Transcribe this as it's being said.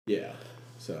Yeah.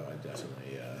 So I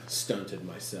definitely stunted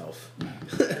myself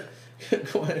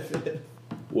quite a bit.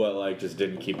 What, like, just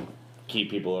didn't keep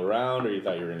people around, or you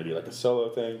thought you were going to be like a solo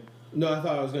thing? No, I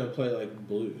thought I was going to play like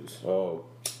blues. Oh.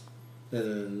 And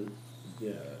then,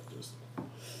 yeah, just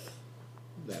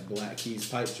that Black Keys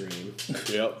pipe dream.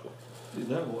 Yep.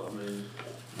 Dude, I mean,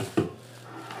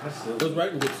 I still. I was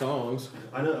writing good songs.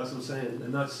 I know, that's what I'm saying.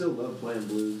 And I still love playing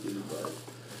blues, dude, but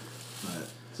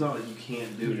it's not like you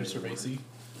can't do it. You're Cervasi.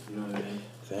 You know what I mean?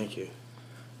 Thank you.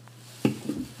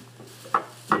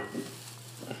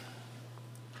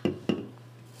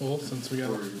 Well, since we got...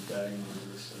 Or you're bagging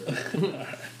on this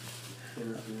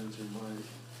interference or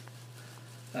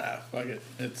mic. Fuck it.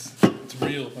 It's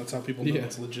real. That's how people know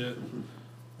it's legit.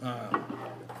 Oh,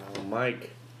 Mike.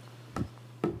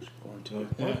 Going to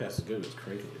it. Podcast is good. It's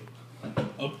crazy.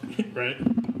 Oh, right. I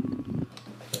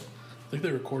think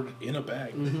they recorded in a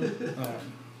bag.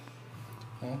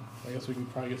 Well, I guess we can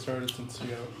probably get started since we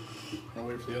gotta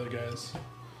wait for the other guys.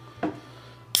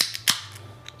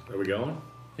 Are we going?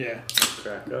 Yeah.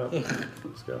 Crack up.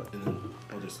 Let's go. And then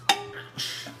I'll just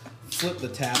flip the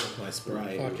tab with my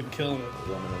Sprite. Fucking killing it.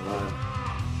 Lemon and lime.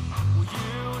 Well,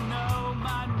 you know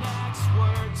my next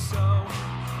word, so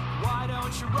why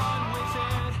don't you run with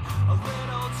it? A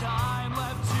little time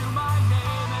left to my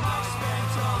name, and I've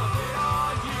spent all of it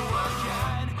on you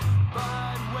again.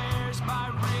 But where's my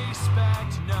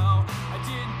respect? No, I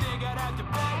didn't think I'd have to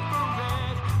beg for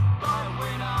it. But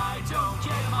when I don't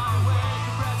get my way,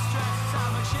 the breath stresses on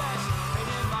my chest and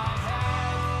in my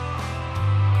head.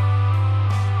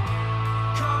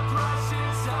 Compress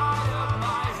inside of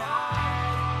my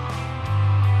head.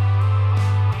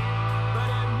 But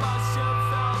it must have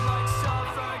felt like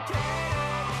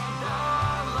suffocating the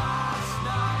last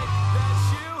night that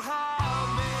you held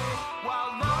me,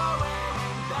 while knowing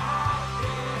that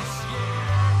this year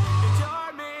it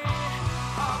tore me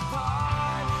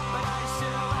apart. But I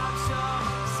still have some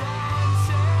sense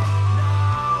in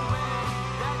knowing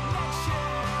that next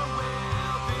year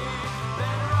will be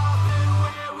better off than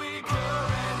where we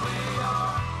currently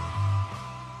are.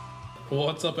 Well,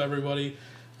 what's up, everybody?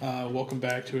 Welcome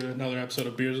back to another episode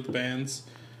of Beers with the Bands.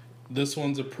 This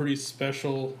one's a pretty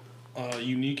special,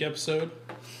 unique episode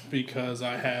because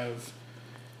I have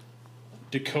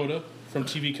Dakota from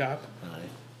TV Cop, Hi.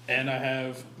 and I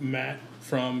have Matt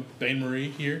from Bain Marie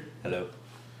here. Hello.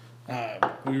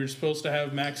 We were supposed to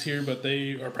have Max here, but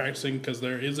they are practicing because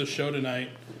there is a show tonight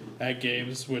at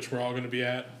Gabe's, which we're all going to be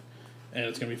at, and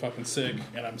it's going to be fucking sick,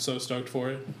 and I'm so stoked for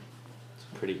it.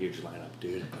 Pretty huge lineup,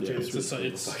 dude. Yeah, It's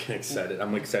I'm fucking excited.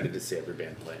 I'm excited to see every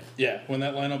band play. yeah, when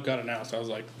that lineup got announced, I was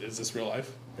like, is this real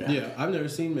life? Yeah, I've never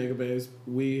seen Mega Bays.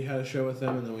 We had a show with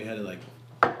them, and then we had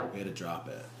to drop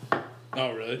it,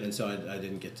 Oh, really? and so I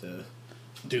didn't get to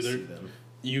Dude, see they're- them.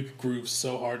 you groove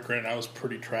so hard, Grant. I was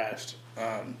pretty trashed.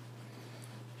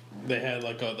 They had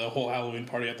like the whole Halloween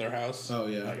party at their house. Oh,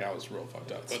 yeah. like I was real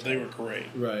fucked up, but they were great.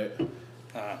 Right.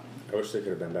 I wish they could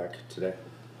have been back today.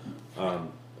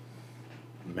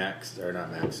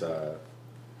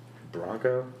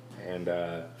 Bronco and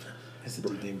Is it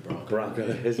the name Bronco?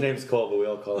 Bronco. His name's Cole, but we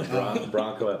all call him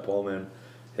Bronco at Pullman.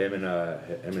 Him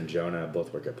and Jonah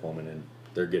both work at Pullman, and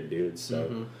they're good dudes. So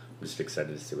I'm just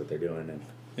excited to see what they're doing. And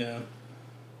Yeah,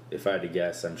 if I had to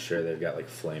guess, I'm sure they've got like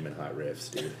flaming hot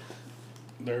riffs, dude.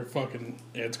 they're fucking.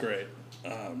 It's great.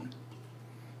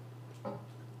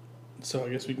 So I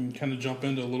guess we can kind of jump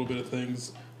into a little bit of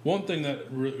things. One thing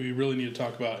that we really need to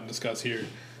talk about and discuss here,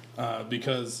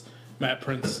 because Matt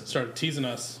Prince started teasing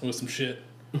us with some shit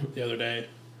the other day.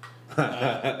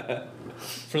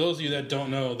 For those of you that don't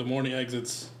know, the Morning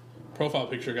Exits profile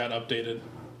picture got updated.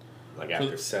 Like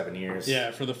after 7 years.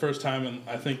 Yeah, for the first time in,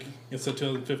 I think it's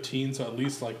 2015, so at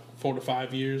least like 4 to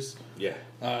 5 years. Yeah.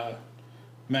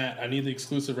 Matt, I need the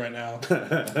exclusive right now.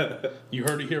 You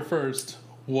heard it here first.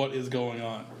 What is going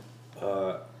on?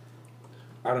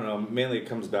 I don't know. Mainly it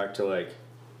comes back to like,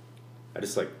 I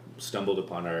just like stumbled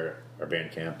upon our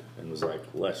band camp and was like,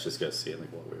 let's just go see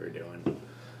like what we were doing.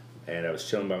 And I was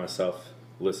chilling by myself,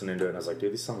 listening to it, and I was like,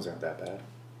 dude, these songs aren't that bad.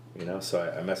 You know? So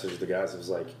I messaged the guys. I was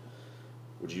like,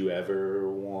 would you ever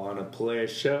want to play a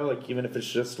show? Like, even if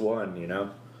it's just one, you know?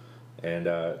 And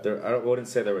I wouldn't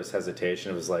say there was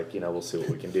hesitation. It was like, you know, we'll see what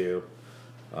we can do.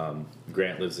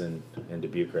 Grant lives in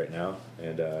Dubuque right now,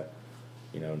 and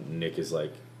you know, Nick is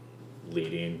like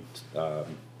leading a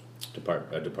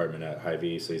department at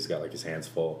Hy-Vee, so he's got like his hands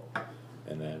full.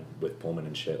 And then with Pullman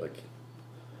and shit, like,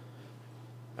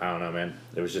 I don't know, man.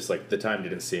 It was just like the time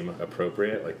didn't seem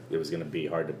appropriate. Like it was gonna be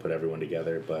hard to put everyone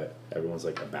together, but everyone's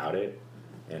like about it.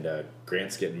 And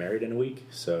Grant's getting married in a week,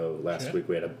 so last week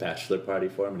we had a bachelor party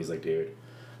for him, and he's like, dude,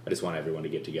 I just want everyone to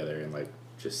get together and like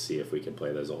just see if we can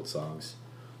play those old songs.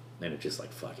 And it just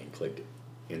like fucking clicked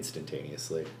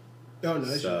instantaneously. Oh,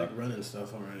 nice. So- You're like running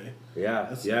stuff already. Yeah,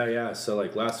 That's- yeah. So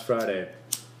like last Friday,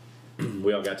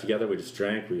 we all got together. We just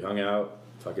drank. We hung out.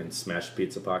 Fucking smashed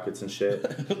pizza pockets and shit.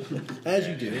 As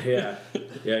you do. yeah.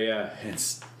 And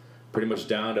it's pretty much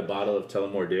downed a bottle of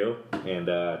Tullamore Dew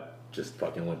and just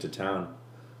fucking went to town.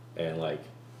 And like,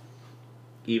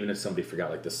 even if somebody forgot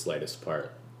like the slightest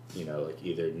part, you know, like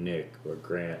either Nick or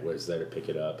Grant was there to pick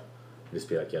it up, and just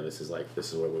be like, yeah, this is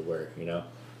where we were, you know,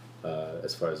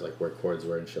 as far as like where chords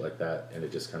were and shit like that, and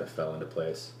it just kind of fell into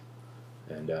place.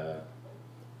 And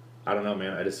I don't know,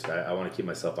 man. I want to keep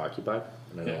myself occupied,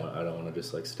 and I don't want to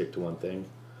just like stick to one thing.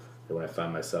 And when I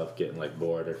find myself getting like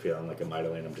bored or feeling like I'm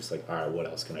idling, I'm just like, all right, what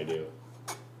else can I do?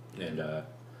 And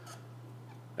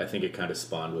I think it kind of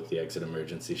spawned with the Exit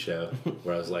Emergency show,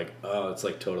 where I was like, oh, it's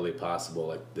like totally possible.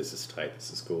 Like this is tight.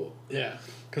 This is cool. Yeah,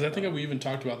 because I think we even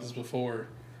talked about this before.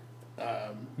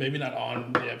 Maybe not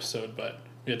on the episode, but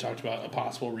we had talked about a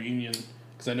possible reunion.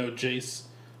 Because I know Jace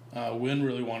Wynn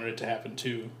really wanted it to happen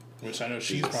too, which I know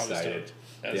she's probably excited.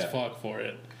 stoked as fuck for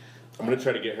it. I'm gonna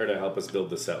try to get her to help us build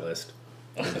the set list,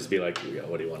 and just be like, yeah,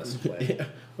 what do you want us to play? Yeah.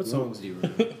 What songs do you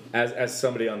remember? As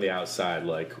somebody on the outside,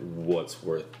 like what's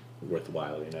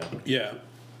worthwhile, you know? Yeah.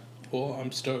 Well,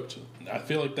 I'm stoked. I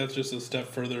feel like that's just a step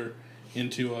further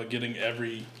into getting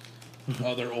every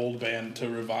other old band to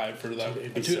revive for that.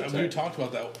 It'd be Dude, so we tight. talked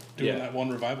about that doing Yeah. that one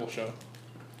revival show.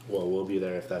 Well, we'll be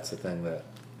there if that's the thing that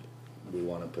we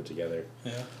want to put together.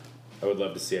 Yeah. I would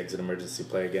love to see Exit Emergency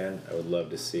play again. I would love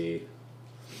to see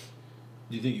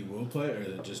Do you think you will play, or is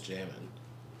it just jamming?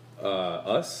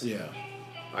 us. Yeah.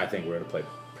 I think we're gonna play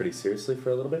pretty seriously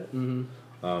for a little bit.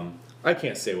 Mm-hmm. I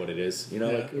can't say what it is, you know,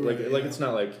 Yeah. like Right, yeah. it's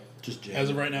not like Just jamming. As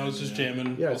of right now, it's just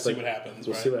jamming. Yeah, We'll it's see like- what happens,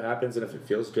 we'll right? see what happens, and if it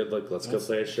feels good, like let's go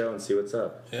play a show and see what's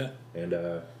up. Yeah. And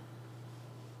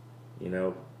you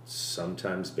know,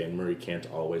 sometimes Band Marie can't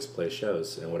always play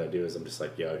shows, and what I do is I'm just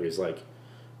like, yo, here's like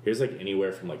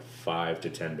anywhere from like 5 to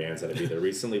 10 bands that I've either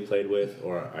recently played with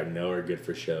or I know are good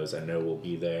for shows. I know will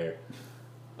be there.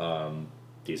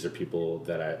 These are people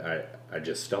that I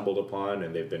just stumbled upon,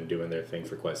 and they've been doing their thing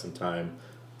for quite some time.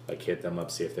 Like, hit them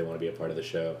up, see if they want to be a part of the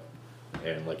show.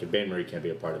 And like, if Band Marie can't be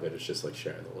a part of it, it's just like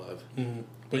sharing the love.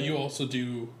 But you also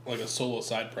do like a solo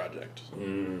side project.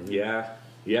 Yeah,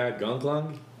 Gunk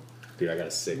Lung. Dude, I got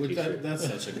a sick t-shirt. That's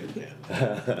such a good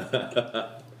band.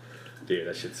 Dude,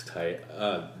 that shit's tight.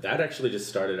 That actually just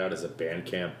started out as a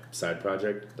Bandcamp side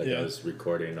project. Like, Yeah. I was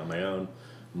recording on my own.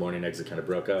 Morning Exit kind of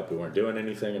broke up. We weren't doing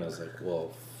anything, and I was like,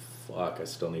 well, fuck, I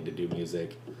still need to do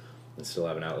music and still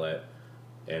have an outlet.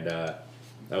 And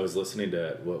I was listening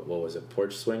to, what was it,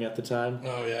 Porch Swing at the time?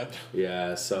 Oh yeah.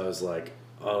 Yeah, so I was like,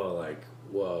 oh, like,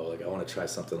 whoa, like, I want to try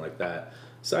something like that.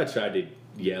 So I tried to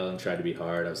yell and tried to be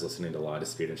hard. I was listening to Loud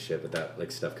Speed and shit, but that,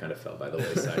 like, stuff kind of fell by the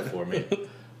wayside for me.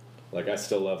 Like, I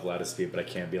still love Loud Speed, but I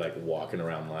can't be, like, walking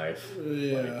around life,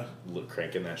 Yeah. like,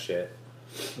 cranking that shit.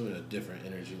 I'm at a different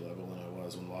energy level than I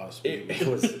was when Lost Speed It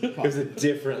was a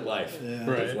different life. Yeah.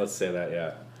 Right. Let's say that,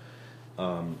 yeah.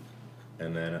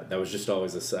 And then that was just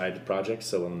always a side project,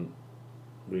 so when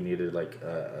we needed, like,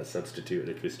 a substitute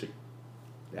acoustic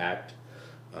act,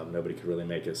 nobody could really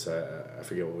make it, so I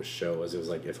forget what show it was. It was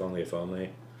like If Only. I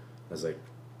was like,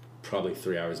 probably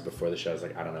 3 hours before the show, I was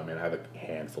like, I don't know, man, I have a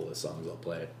handful of songs I'll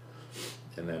play.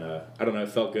 And then, I don't know, it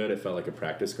felt good. It felt like a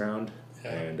practice ground.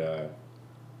 Yeah. And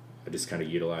I just kind of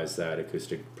utilized that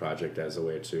acoustic project as a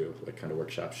way to, like, kind of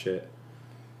workshop shit.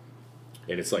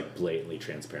 And it's, like, blatantly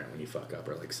transparent when you fuck up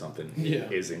or, like, something Yeah.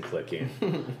 isn't clicking.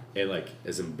 And, like,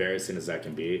 as embarrassing as that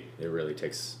can be, it really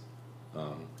takes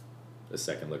a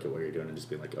second look at what you're doing and just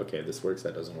being like, okay, this works,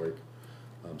 that doesn't work.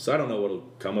 So I don't know what'll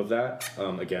come of that.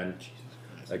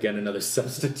 Again, another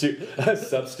substitute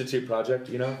project,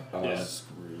 you know? Yeah.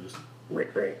 Screws.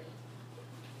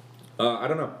 I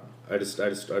don't know. I just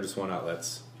want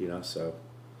outlets, you know. So,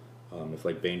 if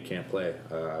like Bane can't play,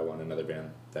 I want another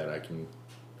band that I can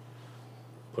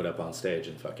put up on stage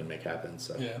and fucking make happen.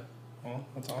 So, Yeah. Well,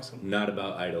 that's awesome. not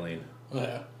about idling,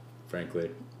 Yeah. frankly.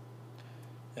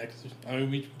 Yeah, because I mean,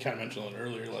 we kind of mentioned it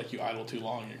earlier. Like, you idle too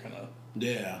long, you're kind of.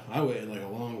 Yeah, I waited like a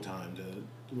long time to.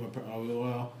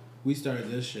 Well, we started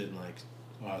this shit in like,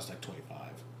 I was like 25.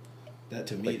 That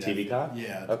to me, Like that, TV Cop?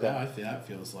 Yeah, Okay. that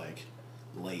feels like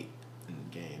late in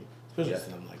the game, especially Yeah.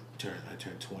 since I'm like I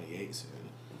turned 28 soon.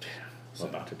 I'm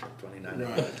about to turn 29.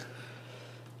 Right.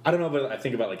 I don't know, but I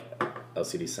think about like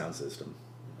LCD Sound System,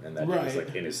 and that he was Right.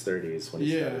 like in his 30s when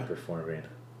he Yeah. started performing.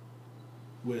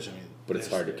 Which I mean, But it's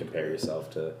that's hard to very compare cool. yourself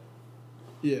to.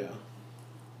 Yeah.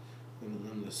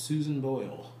 I'm the Susan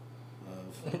Boyle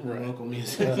of Right. local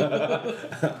music.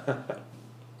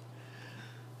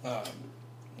 And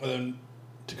then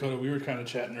Dakota, we were kind of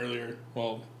chatting earlier.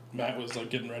 Well, Matt was like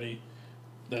getting ready.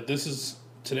 That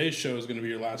today's show is going to be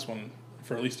your last one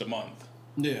for at least a month.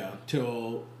 Yeah,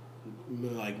 till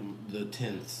like the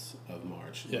 10th of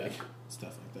March. Yeah. Like,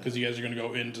 stuff like that. Because you guys are going to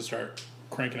go in to start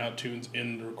cranking out tunes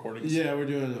in the recordings. Yeah, we're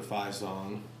doing a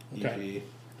 5-song EP. Okay.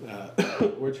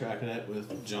 We're tracking it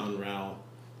with John Rao,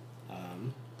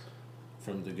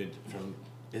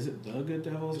 is it The Good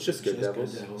Devils? It's just Good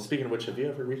Devils. Speaking of which, have you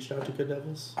ever reached out to Good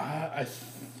Devils? I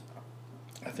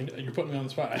think you're putting me on the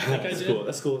spot. I think I That's did. cool.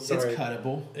 That's cool. Sorry. It's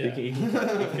cuttable. Yeah. You can I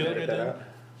feel like I edit that did. out.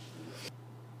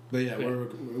 But yeah,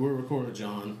 we're recording with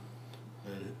John,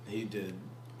 and he did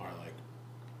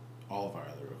all of our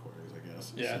other recordings, I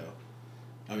guess. Yeah. So,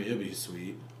 I mean, it'll be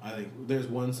sweet. I think there's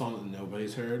one song that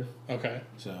nobody's heard, Okay.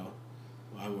 so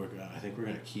I think we're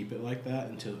gonna keep it like that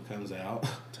until it comes out.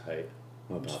 Tight.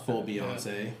 What Just about full that?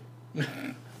 Beyonce.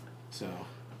 So,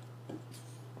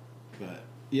 but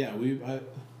yeah,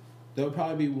 there'll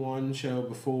probably be one show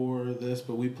before this,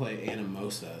 but we play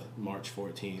Anamosa March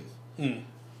 14th. Mm.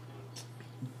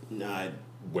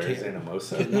 Where's Can't-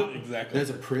 Anamosa? Exactly. There's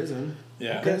a prison.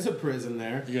 Yeah. There's a prison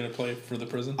there. You gonna play for the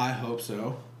prison? I hope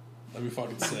so. That'd be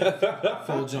fucking sick.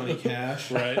 Full Johnny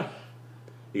Cash. Right?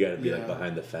 You gotta be Yeah. like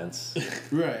behind the fence.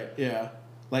 Right, yeah.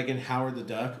 Like in Howard the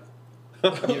Duck. You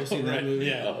ever seen that Right, movie?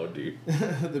 yeah. Oh, dude.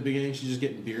 At the beginning, she's just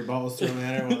getting beer balls thrown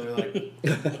at her while they're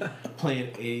like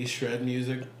playing 80s shred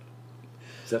music.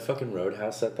 Is that fucking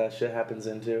Roadhouse that shit happens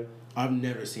into? I've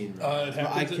never seen It Roadhouse, but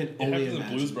I happens, can it only happens in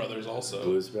imagine. Blues Brothers also.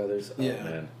 Blues Brothers? Oh, Yeah.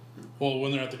 man. Well,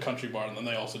 when they're at the country bar, and then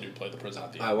they also do play the prison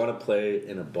at the I end. want to play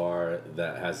in a bar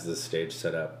that has the stage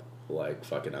set up like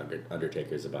fucking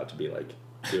Undertaker's about to be like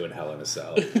doing Hell in a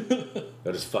Cell.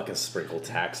 They'll just fucking sprinkle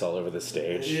tax all over the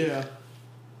stage. Yeah.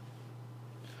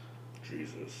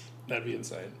 Jesus. That'd be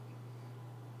insane.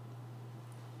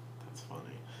 That's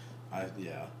funny. Howard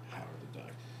the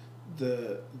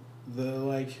Duck. The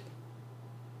like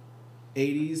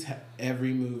 80s,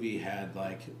 every movie had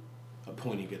like a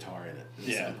pointy guitar in it at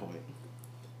Yeah. some point.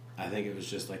 I think it was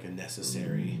just like a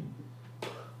necessary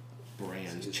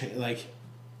brand change. Like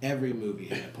every movie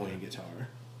had a pointy guitar.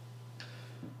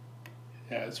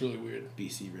 Yeah, it's really weird.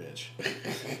 BC Rich.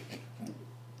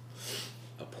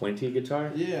 A pointy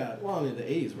guitar? Yeah, well, I mean, the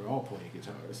 80s were all pointy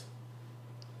guitars.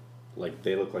 Like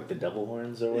they look like the devil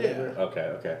horns or whatever? Yeah.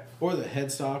 Okay. Or the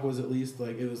headstock was at least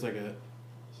like, it was like a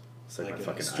It's like, like my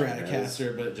a fucking Iron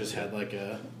Stratocaster, but it just had like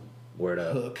a Eyes. Word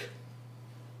up. hook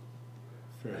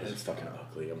for a It's fucking headstock.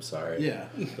 ugly. I'm sorry. Yeah,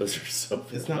 Those are so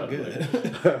it's fucking not ugly.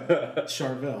 good.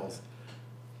 Charvels.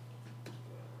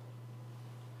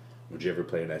 Would you ever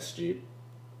play an SG?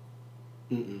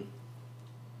 Mm-mm.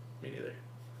 Me neither.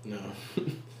 No.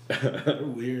 They're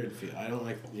weird feel. I don't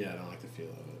like the feel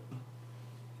of it.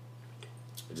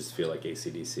 I just feel like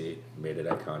AC/DC made it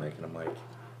iconic, and I'm like,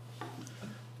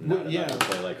 Well, not yeah. about to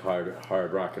play like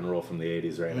hard rock and roll from the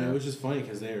 80s right I mean, now. which is funny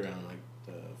because they were around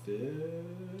like the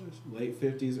late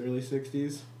 50s, early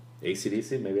 60s.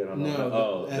 AC/DC? Maybe I don't know. No,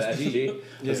 Oh, the the SG. SG?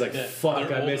 I was like, Yeah. fuck,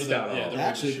 They're I older missed than- out yeah, on they're all.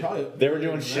 Actually, probably They were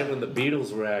doing shit when the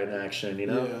Beatles were in action, you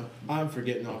know? Yeah, I'm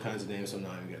forgetting all kinds of names, so I'm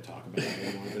not even gonna talk about it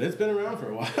anymore. But it's been around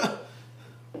for a while.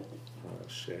 Oh,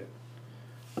 shit.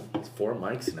 It's 4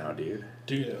 mics now, dude.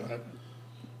 Dude, Yeah.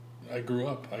 I grew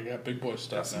up. I got big boy Got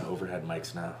stuff some now. overhead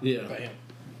mics now. Yeah, Bam.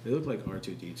 they look like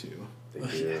R2D2, They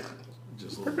do.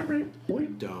 just little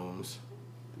domes.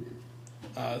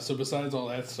 So besides all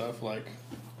that stuff, like,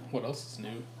 what else is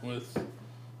new with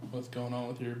what's going on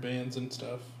with your bands and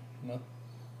stuff? No?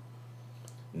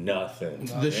 Nothing.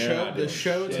 The The They're show, not the doing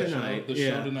show shit. tonight. The yeah.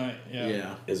 show tonight. Yeah.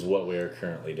 Yeah. Is what we are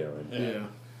currently doing. Yeah. Yeah.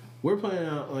 We're planning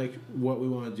out like what we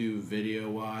want to do video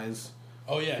wise.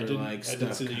 Oh yeah, For, I did like, see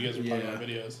stuff- that you guys were talking yeah. about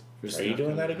videos. Are you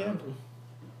doing that again?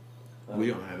 We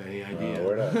don't have any idea.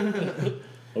 Word up.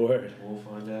 Word. We'll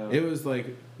find out. It was like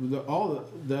all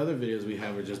the other videos we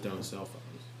have are just done with cell phones.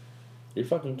 You're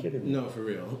fucking kidding me. No, for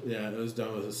real. Yeah, it was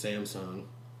done with a Samsung,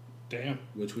 Damn.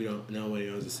 which nobody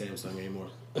owns a Samsung anymore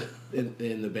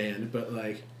in the band. But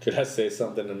like, Could I say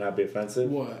something and not be offensive?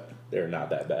 what? They're not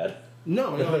that bad.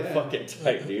 No, no, They're yeah. fucking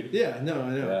tight, dude. Yeah, no, I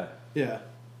know. Yeah. Yeah,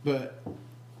 but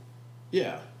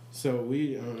yeah. So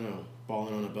I don't know,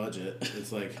 balling on a budget.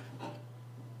 It's like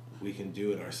we can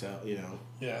do it ourselves. You know,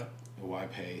 Yeah. why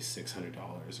pay $600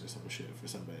 or some shit for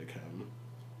somebody to come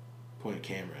point a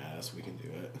camera at us? We can do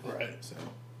it. Right. So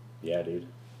Yeah, dude.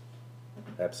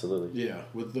 Absolutely. yeah,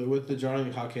 with the Johnny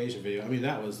the Caucasian video. I mean,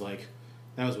 that was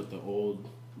with the old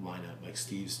lineup. Like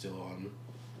Steve's still on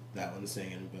that one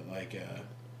singing, but like,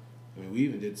 I mean, we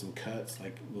even did some cuts,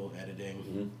 like little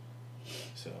editing. Mhm.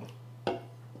 So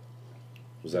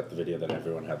Was that the video that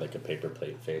everyone had like a paper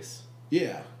plate face?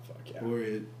 Yeah. Fuck yeah. Or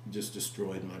it just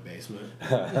destroyed my basement.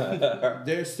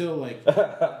 There's still like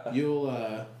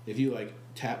you'll if you like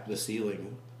tap the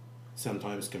ceiling,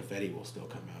 sometimes confetti will still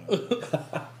come out of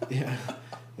it. Yeah.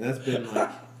 And that's been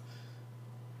like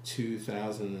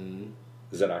 2000 and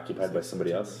Is that occupied by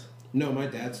somebody else? no, my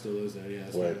dad still lives there. Yeah,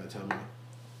 that's why I Word. tell me.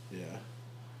 Yeah.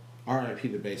 R.I.P.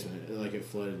 the basement. Like it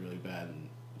flooded really bad and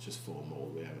it's just full of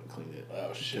mold. We haven't cleaned it.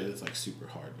 Oh, shit. Because it's like super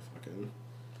hard to fucking.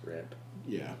 Rip.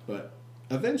 Yeah, but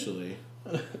eventually,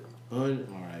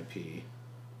 RIP,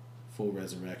 full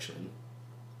resurrection.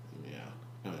 Yeah,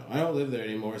 I don't know. I don't live there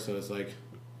anymore, so it's like,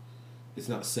 it's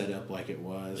not set up like it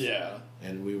was. Yeah.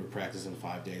 And we were practicing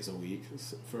 5 days a week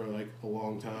for like a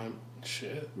long time.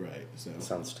 Shit. Right. So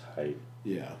Sounds tight.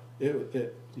 yeah,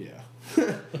 it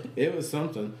it was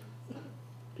something.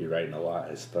 Be writing a lot,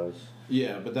 I suppose.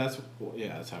 Yeah, but that's how we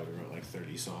wrote like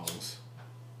 30 songs.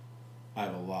 I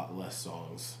have a lot less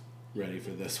songs ready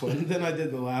for this one than I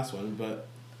did the last one, but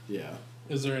yeah.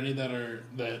 Is there any that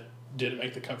didn't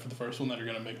make the cut for the first one that are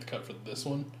gonna make the cut for this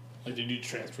one? Like, did you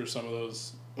transfer some of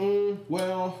those,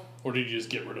 Well, or did you just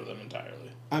get rid of them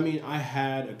entirely? I mean, I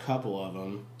had a couple of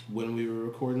them when we were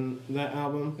recording that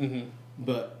album, Mm-hmm.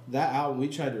 but that album, we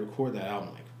tried to record that album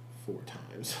like 4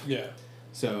 times. Yeah.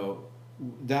 So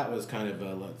that was kind of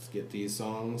a let's get these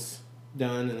songs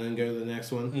done and then go to the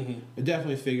next one. Mm-hmm. I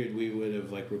definitely figured we would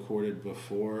have like recorded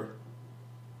before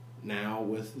now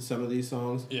with some of these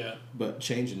songs, Yeah. but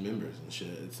changing members and shit,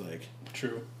 it's like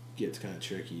True. gets kind of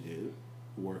tricky to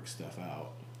work stuff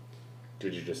out.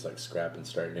 Did you just like scrap and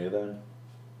start new then?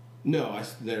 No,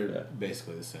 they're Yeah.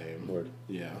 basically the same. Word.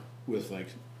 Yeah, with like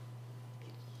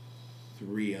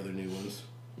 3 other new ones.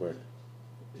 Word.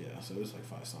 Yeah, so it was like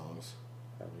 5 songs.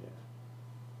 Hell yeah.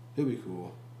 It'll be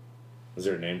cool. Was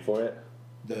there a name for it?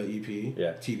 The EP,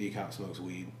 Yeah. TV Cop Smokes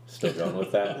Weed. Still going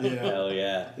with that? Yeah. Hell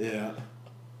yeah. Yeah,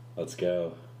 Let's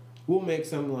go. we'll make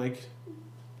some like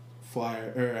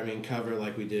cover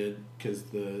like we did because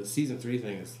the season 3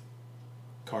 thing is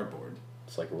cardboard.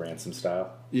 It's like ransom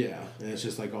style. Yeah, and it's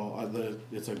just like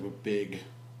it's like a big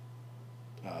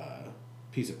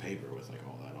piece of paper with like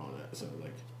all that on it. So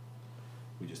like,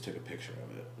 we just took a picture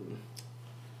of it.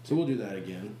 So we'll do that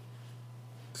again.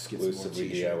 Get some more Exclusively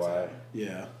t-shirts DIY. out.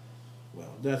 Yeah.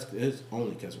 Well, it's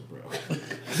only because we're broke.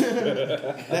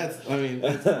 It's only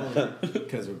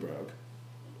because we're broke.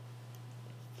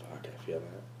 Fuck, I feel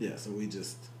that. Yeah, so we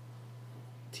just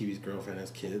TV's girlfriend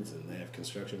has kids and they have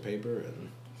construction paper and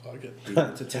Fuck it. we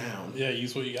went to town. Yeah,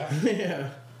 use what you got. Yeah.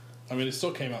 I mean, it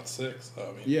still came out 6, so I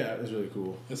mean, Yeah, it was really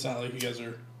cool. it's not like you guys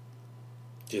are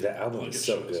Dude, that album like is it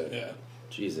so shows. good. Yeah.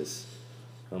 Jesus.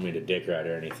 I don't mean to dick ride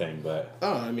or anything, but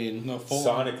Oh, I mean, No, full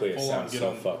sonically it full on sounds get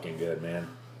so on- fucking good, man.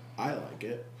 I like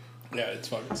it. Yeah, it's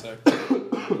fucking sick.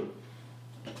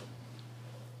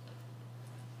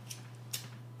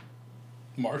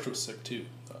 March was sick too.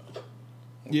 Though.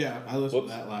 Yeah, I listened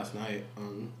Whoops. to that last night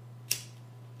in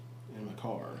my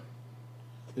car.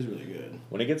 It was really good.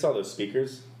 When it gets all those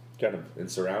speakers kind of in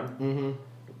surround, Mm-hmm.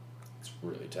 it's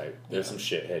really tight. There's Yeah. some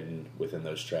shit hidden within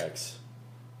those tracks.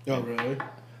 Oh, really?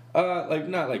 Like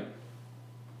not like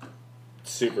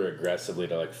super aggressively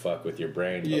to like fuck with your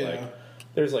brain, but Yeah. like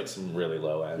there's like some really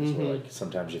low ends where Mhm. like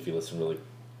sometimes if you listen really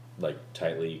like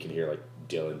tightly, you can hear like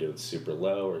Dylan doing super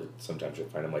low, or sometimes you'll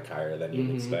find him like higher than you'd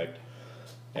Mhm. expect.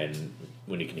 And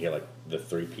when you can hear like the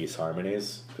 3-piece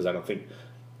harmonies, because I don't think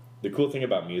the cool thing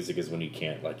about music is when you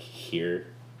can't like hear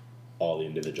all the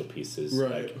individual pieces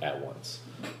Right. like at once.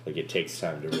 Like it takes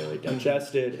time to really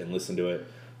digest it and listen to it,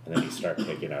 and then you start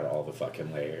picking out all the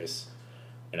fucking layers.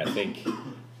 And I think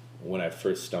when I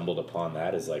first stumbled upon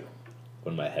that is like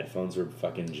when my headphones were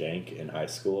fucking jank in high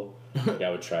school. Like I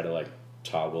would try to like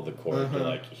toggle the chord to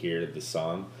like hear the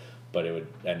song, but it would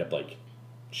end up like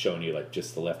showing you like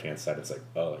just the left hand side. It's like,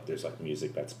 oh, like there's like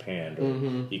music that's panned,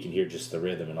 or you can hear just the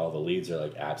rhythm and all the leads are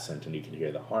like absent, and you can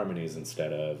hear the harmonies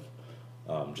instead of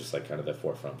just like kind of the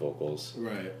forefront vocals.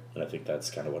 Right. And I think that's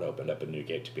kind of what opened up a new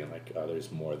gate to being like, oh,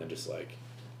 there's more than just like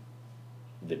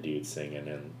the dude singing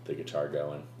and the guitar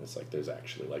going. It's like there's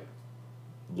actually like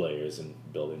layers and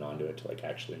building onto it to like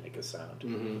actually make a sound,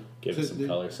 give it So some did-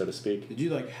 color, so to speak. Did you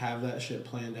like have that shit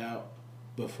planned out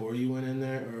before you went in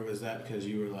there, or was that because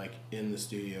you were like in the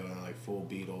studio and like full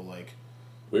Beatle like?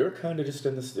 We were kind of just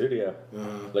in the studio.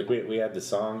 Like we had the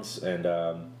songs, and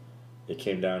it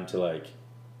came down to like,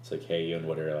 it's like, hey, you and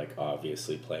Wood are like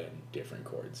obviously playing different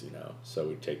chords, you know. So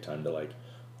we'd take time to like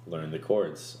learn the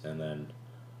chords, and then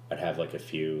I'd have like a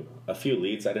few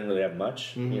leads. I didn't really have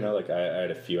much, you know. Like I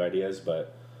had a few ideas,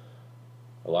 but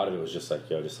a lot of it was just like,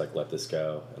 yo, just like let this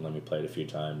go and let me play it a few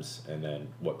times, and then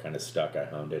what kind of stuck I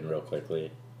honed in real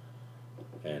quickly.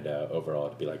 And overall,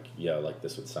 it'd be like, yeah, like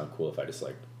this would sound cool if I just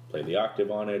like play the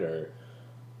octave on it, or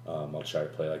I'll try to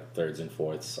play like thirds and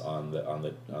fourths on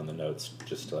the notes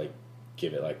just to like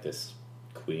give it like this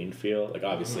Queen feel. Like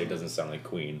obviously it doesn't sound like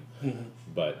Queen,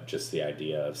 but just the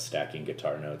idea of stacking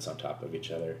guitar notes on top of each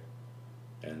other,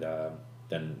 and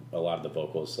then a lot of the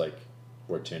vocals like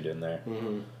were tuned in there.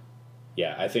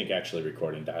 Yeah, I think actually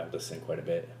recording dialed this in quite a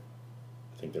bit.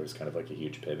 I think there was kind of like a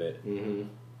huge pivot,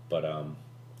 but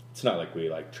it's not like we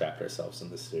like trapped ourselves in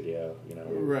the studio, you know.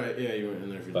 Right? Yeah, you went in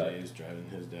there for But- days driving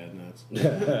his dad nuts.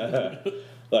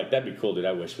 Like that'd be cool, dude.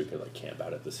 I wish we could like camp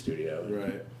out at the studio.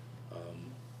 Right.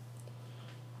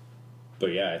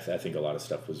 But yeah, I think a lot of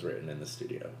stuff was written in the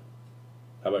studio.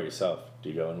 How about yourself? Do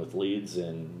you go in with leads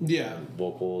and Yeah. and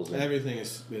vocals? And Everything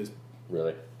is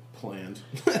really, planned.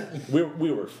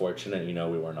 we were fortunate, you know.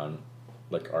 We weren't on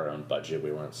like our own budget.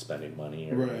 We weren't spending money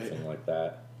or Right. anything like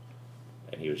that.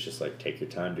 And he was just like, "Take your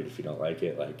time, dude. If you don't like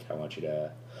it, like I want you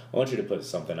to put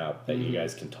something out that you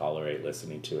guys can tolerate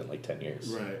listening to in like 10 years."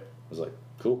 Right. I was like,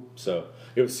 "Cool." So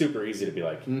it was super easy to be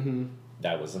like,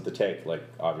 "That wasn't the take." Like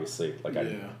obviously, like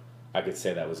Yeah. I could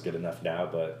say that was good enough now,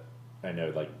 but I know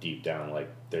like deep down, like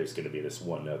there's going to be this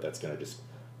one note that's going to just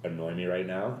annoy me right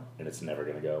now, and it's never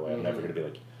going to go away. I'm never going to be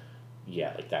like,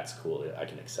 yeah, like that's cool. I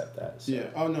can accept that. So. Yeah.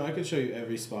 Oh no, I could show you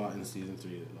every spot in season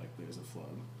 3 that like there's a flub.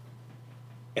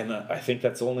 And I think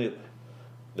that's only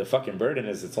the fucking burden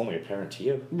is it's only apparent to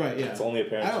you. Right. Yeah. It's only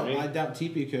apparent I to don't. me. I doubt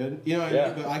TP could. You know what I Yeah.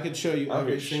 mean? But I could show you I don't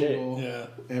every give a shit. single, Yeah.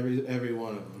 every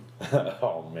one of them.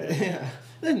 Oh man. Yeah.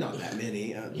 There's not that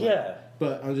many. Yeah.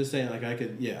 But I'm just saying, like I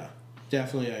could. Yeah.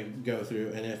 Definitely, I could go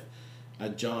through, and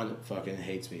if John fucking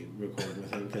hates me recording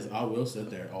with him because I will sit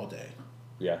there all day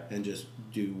Yeah. and just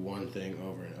do one thing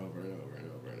over and over and over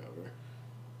and over and over.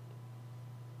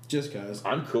 Just cause.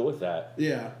 I'm cool with that.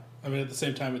 Yeah. I mean, at the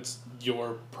same time, it's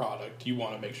your product. You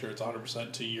want to make sure it's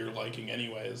 100% to your liking,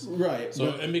 anyways. Right.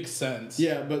 So but- it makes sense.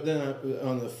 Yeah, but then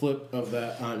on the flip of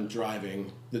that, I'm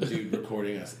driving the dude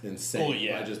recording us insane Oh,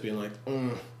 yeah. by just being like,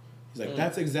 Ugh. He's like,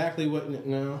 that's exactly what.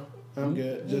 No, I'm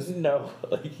good. Just No.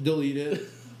 Like, delete it,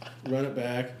 run it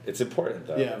back. it's important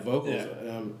though. Yeah, vocals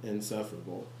Yeah.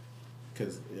 insufferable.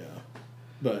 Cause yeah,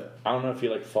 but I don't know if you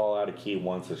like fall out of key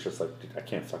once. It's just like dude, I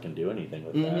can't fucking do anything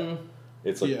with that.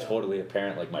 It's like Yeah. totally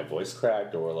apparent, like my voice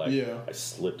cracked, or like Yeah. I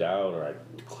slipped out, or I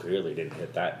clearly didn't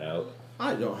hit that note.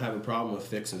 I don't have a problem with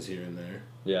fixes here and there.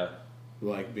 Yeah,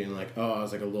 Like being like, oh, I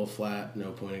was like a little flat.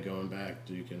 No point in going back.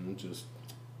 You can just.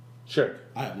 sure.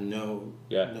 I have no.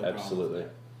 Yeah, no absolutely.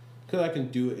 Because I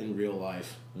can do it in real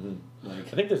life. Like I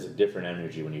think there's a different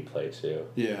energy when you play too.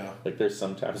 yeah. Like there's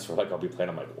some times where like I'll be playing,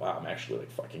 I'm like, wow, I'm actually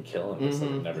like fucking killing this.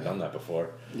 Like, I've never done that before.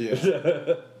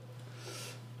 Yeah.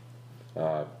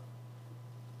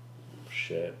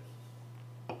 Shit.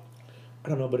 I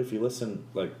don't know, but if you listen,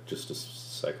 like, just to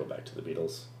cycle back to the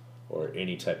Beatles or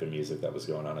any type of music that was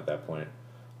going on at that point,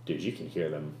 dude, you can hear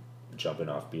them jumping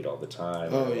off beat all the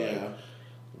time. Oh or, like, yeah.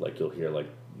 Like you'll hear like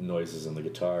noises in the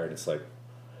guitar, and it's like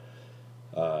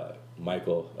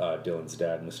Michael, Dylan's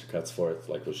dad, Mr. Cutsforth,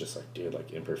 like was just like, dude,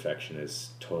 like imperfection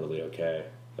is totally okay.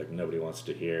 Like nobody wants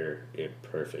to hear it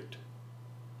perfect.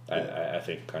 I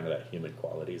think kind of that human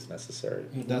quality is necessary.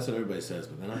 That's what everybody says,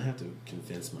 but then I have to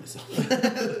convince myself.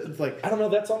 It's like I don't know.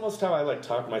 That's almost how I like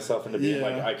talk myself into being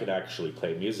like Yeah. I could actually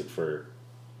play music for,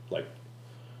 like,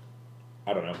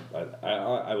 I don't know.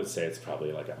 I would say it's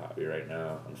probably like a hobby right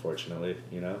now. Unfortunately,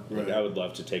 you know, like, Right. I would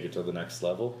love to take it to the next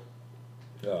level.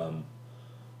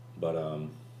 But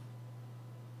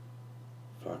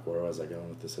fuck, where was I going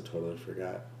with this? I totally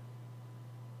forgot.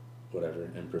 Whatever,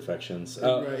 imperfections.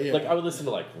 Right, yeah. Like I would listen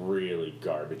to like really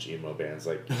garbage emo bands,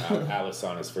 like Alice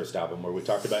on his first album, where we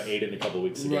talked about Aiden a couple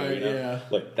weeks ago. Right, you know? yeah.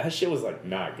 Like that shit was like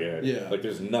not good. Yeah. Like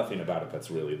there's nothing about it that's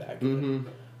really that good.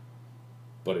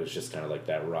 But it was just kind of like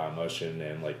that raw emotion,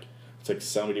 and like it's like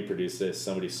somebody produced this,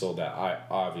 somebody sold that. I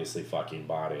obviously fucking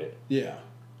bought it. yeah.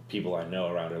 People I know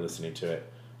around are listening to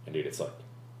it, and dude, it's like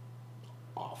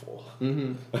awful.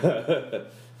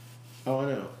 Oh, I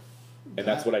know. And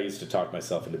that's what I used to talk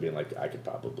myself into being like, I could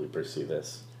probably pursue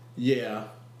this. Yeah.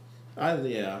 I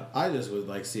just would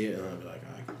like see it and I'd be like,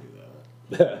 I can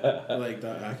do that. Like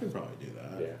that, I can probably do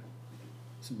that. Yeah.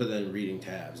 But then reading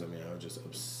tabs, I mean, I would just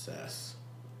obsess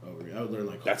over it. I would learn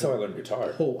like That's how I learned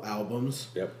guitar. whole albums.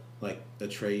 Yep. Like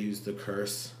Atreus, The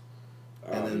Curse,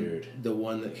 Oh, and then weird. the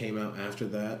one that came out after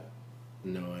that.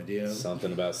 No idea.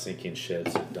 Something about sinking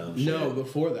ships or dumb shit. No,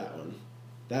 before that one.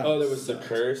 That Oh, one there was The sucked.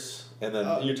 Curse, and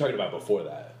then you're talking about before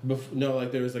that. No,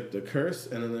 like there was like The Curse,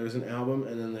 and then there was an album,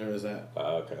 and then there was that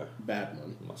Okay. bad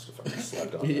one. Must have fucking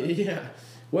slept on that. Yeah.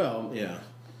 Well, yeah.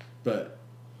 But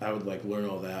I would like learn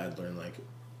all that. I'd learn like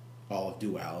all of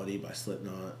Duality by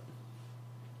Slipknot.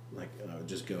 Like, I would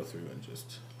just go through and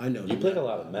just... I know... You played a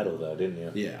lot of metal, though, didn't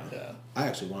you? Yeah. Yeah. I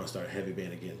actually want to start a heavy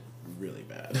band again really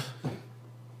bad.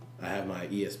 I have my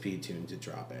ESP tuned to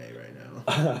drop A right now.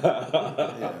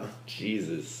 Yeah.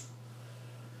 Jesus.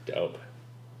 Dope.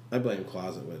 I blame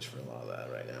Closet Witch for a lot of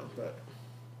that right now, but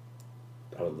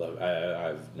I would love...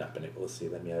 I've not been able to see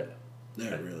them yet.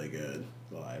 they're really good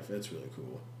live. It's really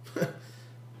cool.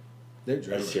 Their I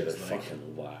drummer just hear they're is like...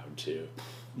 fucking loud, too.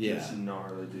 Yeah. It's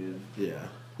gnarly, dude. Yeah.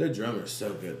 Their drummer's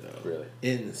so good, though. Really?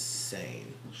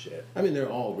 Insane. Shit. I mean, they're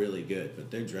all really good,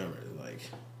 but their drummer is like...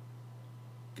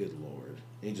 Good lord.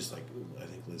 And he just, like, I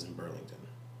think lives in Burlington.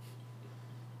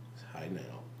 He's hiding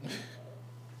out.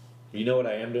 You know what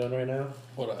I am doing right now?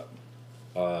 What up?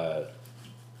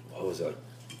 What was it?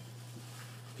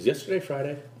 Was yesterday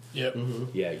Friday? Yep.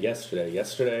 Yeah,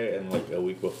 yesterday and like a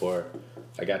week before,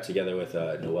 I got together with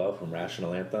Noelle from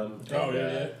Rational Anthem. Oh, and,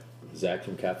 yeah. Zach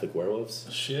from Catholic Werewolves.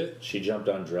 Shit. She jumped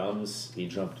on drums, he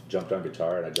jumped on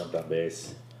guitar, and I jumped on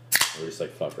bass. We just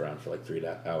like fucked around for like 3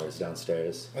 hours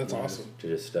downstairs. That's awesome. To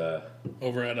just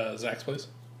Over at Zach's place?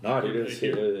 no, dude,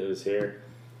 it was here.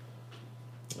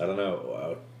 I don't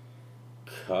know. A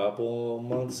couple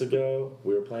months ago,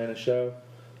 we were playing a show,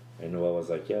 and Noelle was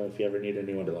like, "Yo, if you ever need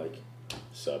anyone to like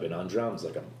sub in on drums,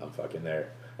 like I'm fucking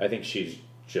there." I think she's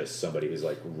just somebody who's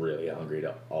like really hungry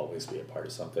to always be a part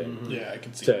of something, Yeah, I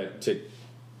can see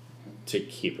to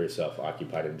keep herself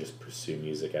occupied and just pursue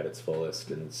music at its fullest,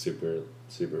 and it's super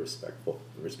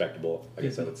respectable. I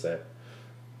guess I would say. I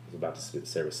was about to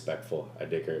say respectful. I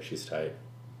dig her. She's tight.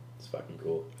 It's fucking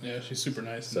cool. Yeah, she's super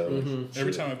nice. So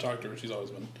Every time I've talked to her, she's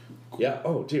always been cool. yeah.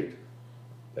 Oh, dude.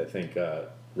 I think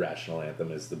Rational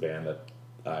Anthem is the band that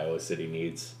Iowa City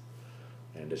needs,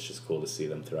 and it's just cool to see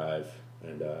them thrive.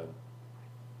 And their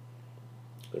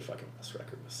fucking last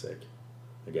record was sick.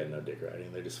 Again, no dick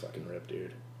riding. They just fucking rip,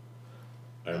 dude.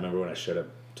 I remember when I showed up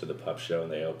to the Pup show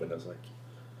and they opened, I was like,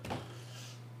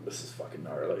 this is fucking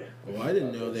gnarly. Well, I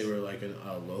didn't know they were like a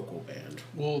local band.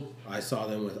 Well, I saw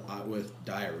them with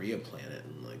Diarrhea Planet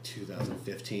in like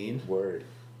 2015, Word.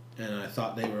 and I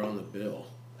thought they were on the bill,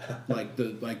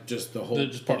 just the whole. they're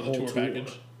just part of the whole tour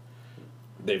package.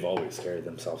 They've always carried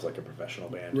themselves like a professional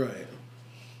band. Right.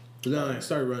 But then I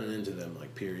started running into them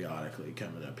like periodically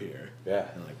coming up here. Yeah.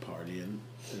 And like partying,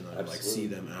 and I'd like Absolutely. see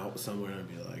them out somewhere and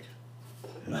be like,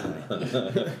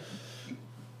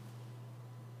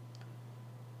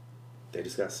 They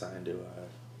just got signed to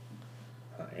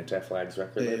Anti-Flags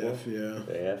record label. AF, yeah.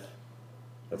 The AF.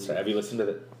 That's right. Have you listened to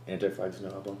the Anti-Flags new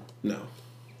album? No.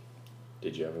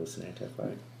 Did you ever listen to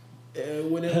Anti-Flag?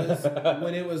 When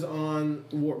it was on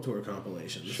Warped Tour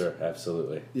compilations. Sure,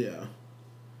 absolutely. Yeah.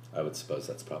 I would suppose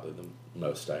that's probably the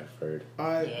most I've heard.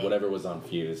 Yeah. Whatever was on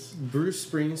Fuse. Bruce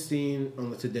Springsteen on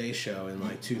the Today Show in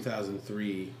like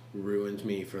 2003 ruined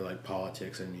me for like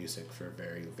politics and music for a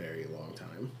very, very long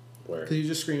time. Where Because he was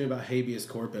just screaming about habeas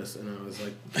corpus, and I was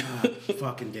like, God,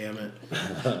 fucking damn it.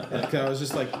 Like, I was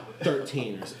just like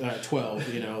 13 or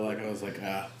 12, you know, like I was like,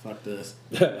 fuck this.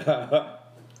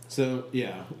 So,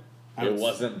 yeah. it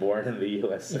wasn't born in the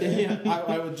USA. Yeah,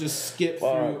 I would just skip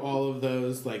Wow. through all of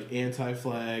those, like,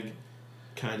 Anti-Flag,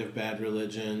 Kind of Bad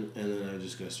Religion, and then I would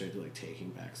just go straight to, like, Taking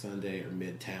Back Sunday or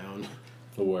Midtown.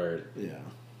 Word. Yeah.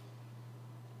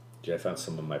 Dude, I found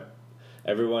some of my...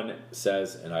 Everyone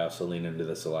says, and I also lean into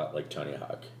this a lot, like Tony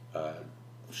Hawk. Pro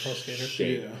skater?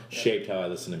 Yeah. Shaped how I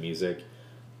listen to music.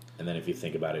 And then if you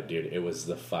think about it, dude, it was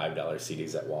the $5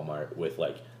 CDs at Walmart with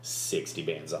like 60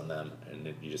 bands on them. And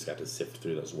then you just got to sift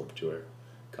through those Warped Tour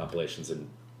compilations and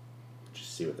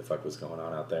just see what the fuck was going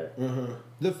on out there.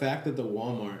 The fact that the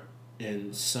Walmart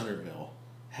in Centerville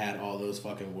had all those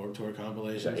fucking Warped Tour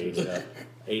compilations Ate was it up.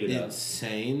 Ate it up.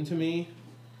 insane to me.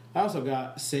 I also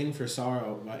got Sing for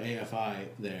Sorrow by AFI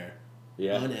there.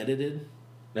 Yeah. Unedited.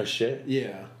 No shit.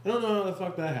 Yeah. I don't know how the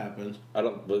fuck that happened.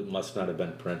 It must not have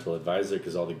been parental advisor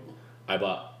because I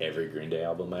bought every Green Day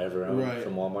album I ever owned Right.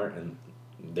 from Walmart, and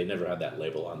they never had that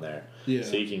label on there. Yeah.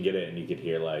 So you can get it, and you could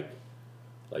hear like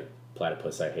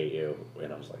Platypus, I Hate You,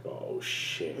 and I was like, oh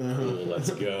shit, cool, let's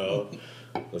go,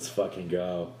 let's fucking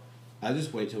go. I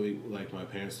just wait till my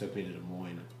parents took me to Des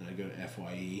Moines and I go to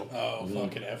FYE. Oh,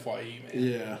 fucking FYE, man.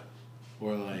 Yeah.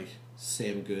 Or like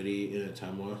Sam Goody in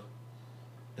Ottumwa.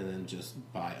 And then just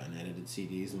buy unedited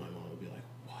CDs, and my mom would be like,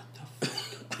 what the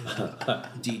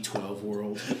fuck is D12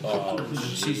 World? Oh,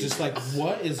 She's just like,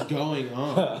 what is going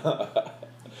on?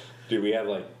 dude, we have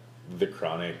like the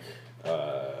Chronic,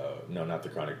 no, not the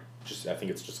Chronic, I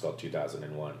think it's just called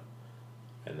 2001,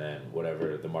 and then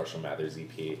whatever, the Marshall Mathers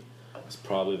EP. It's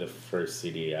probably the first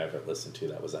CD I ever listened to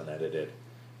that was unedited.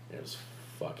 It was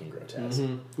fucking grotesque.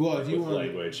 Well, if you With want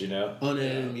language, you know?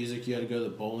 unedited music, you got to go to the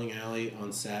bowling alley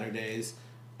on Saturdays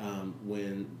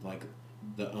when like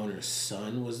the owner's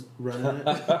son was running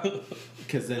it,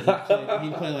 because then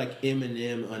he'd play like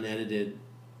Eminem unedited,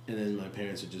 and then my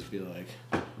parents would just be like,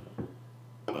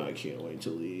 I can't wait to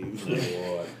leave.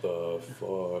 What the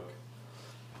fuck?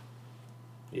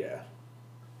 Yeah.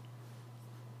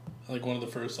 Like one of the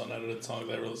first unedited songs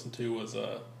I ever listened to was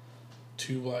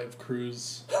Two Live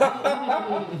Cruise.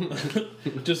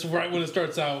 Just right when it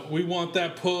starts out, we want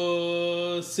that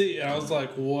pussy. And I was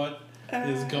like, what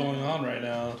is going on right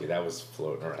now? Dude, that was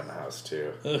floating around the house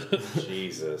too.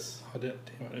 Jesus. I didn't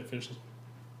finish this.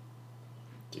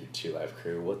 Dude, Two Live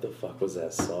Crew, what the fuck was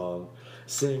that song?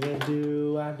 Singing,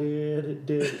 do I did it,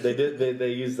 did. They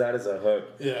used that as a hook.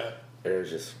 Yeah. It was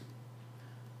just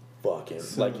fucking,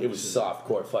 So like, it was shit.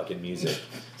 softcore fucking music.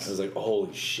 I was like,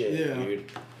 holy shit, Yeah. dude.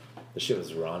 This shit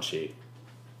was raunchy.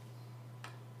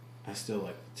 I still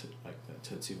like that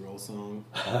Tootsie Roll song.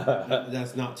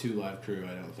 That's not Two Live Crew,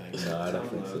 I don't think. No, I don't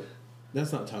think so.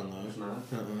 That's not Tongue Love. It's not.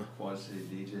 Uh-uh. Quad City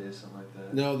DJ or something like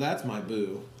that. No, that's my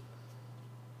boo.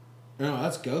 No,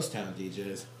 that's Ghost Town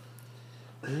DJs.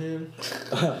 Man,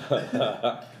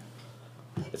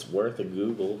 It's worth a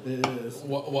Google. it is.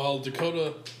 While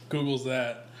Dakota Googles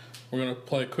that, we're going to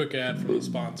play a quick ad for the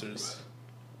sponsors.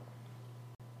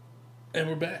 And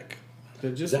we're back.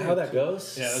 They're Is just that how that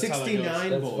goes? Yeah, that's how that goes. 69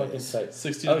 That's boys. fucking tight.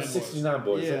 69 Oh, boys. 69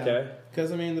 boys, Yeah. okay.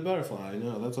 Because, I mean, the butterfly,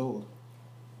 no, that's old.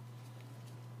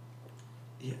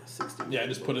 Yeah, 69. Yeah, I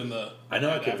just put in the. I know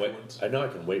I ad can wait. afterwards. I know I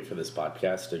can wait for this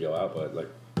podcast to go out, but like,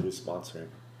 who's sponsoring?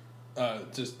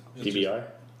 It's PBR.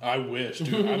 I wish,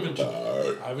 dude.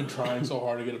 I've been trying so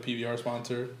hard to get a PBR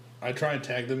sponsor. I try and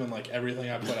tag them in like everything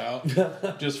I put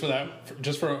out, just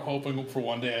for hoping for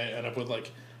one day I end up with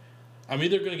like, I'm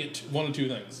either gonna get one of two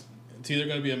things. It's either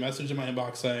gonna be a message in my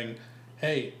inbox saying,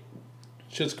 "Hey,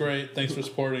 shit's great. Thanks for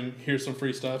supporting. Here's some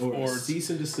free stuff," Or or cease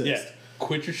and desist. yeah,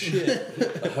 quit your shit.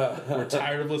 We're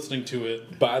tired of listening to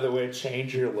it. By the way,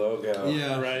 change your logo.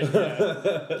 Yeah. Right?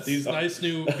 Yeah. These nice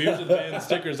new Beers with Band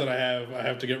stickers that I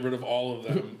have to get rid of all of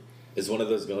them. Is one of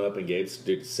those going up in Gabe's?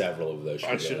 Dude, several of those I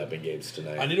should be should- going up in Gabe's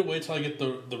tonight. I need to wait till I get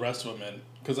the rest of them in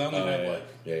because I only Oh, have yeah. like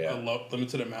Yeah. a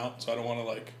limited amount, so I don't want to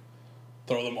like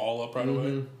throw them all up right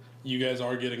away. You guys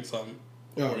are getting some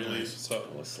Oh, before you nice. leave, so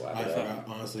I'm gonna slap I it up.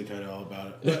 forgot honestly kind of all about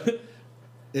it. But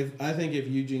if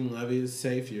Eugene Levy is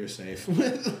safe, you're safe.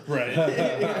 right.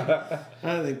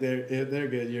 I think they're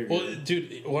good. You're Well, good.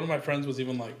 dude, one of my friends was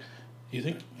even like, "You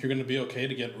think you're gonna be okay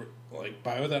to get like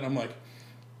by with that?" I'm like,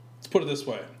 "Let's put it this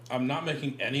way: I'm not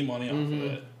making any money off of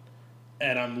it,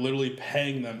 and I'm literally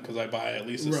paying them because I buy at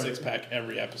least a Right. 6-pack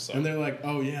every episode." And they're like,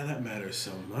 "Oh yeah, that matters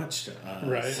so much to us."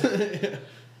 Right.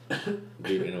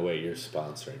 Dude, in a way, you're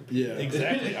sponsoring. Yeah.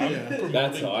 Exactly. I'm Yeah. promoting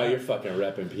That's why that. you're fucking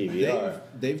repping PBR.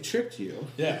 They've tricked you.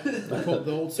 Yeah. They pulled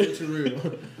the old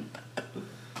switcheroo.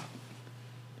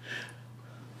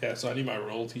 Yeah, so I need my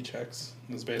royalty checks.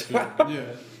 That's basically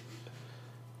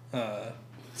Yeah.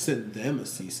 Send them a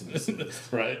cease and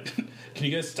desist. right. Can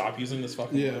you guys stop using this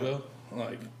fucking Yeah. logo?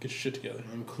 Like, get your shit together.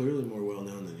 I'm clearly more well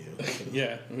known than you. so.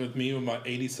 Yeah, with me with my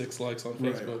 86 likes on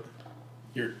Right. Facebook.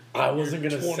 You're I wasn't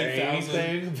gonna 20,000. say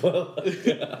anything,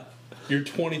 but You're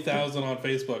 20,000 on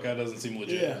Facebook. That doesn't seem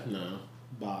legit. Yeah. No.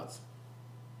 Bots.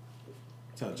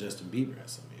 That's how Justin Bieber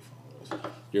has so many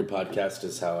followers. your podcast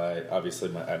is how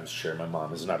I'm sure my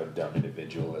mom is not a dumb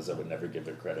individual, as I would never give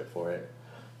her credit for it.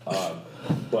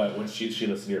 But when she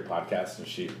listened to your podcast,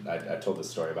 and I told the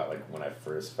story about like when I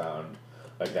first found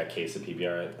like that case of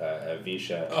PBR at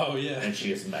Visha. Oh, yeah. And she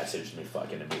just messaged me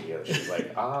fucking immediately. She was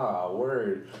like,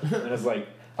 word. And I was like,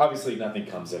 obviously nothing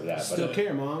comes of that. Still but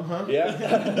care, Mom, huh?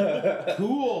 yeah.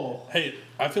 Cool. Hey,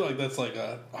 I feel like that's like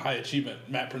a high achievement.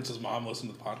 Matt Prince's mom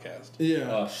listened to the podcast.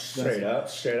 Yeah. Straight up,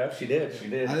 she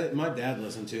did. My dad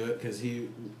listened to it because the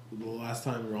last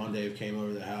time Ron Dave came over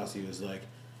to the house, he was like,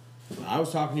 I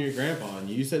was talking to your grandpa and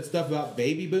you said stuff about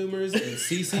baby boomers and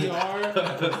CCR.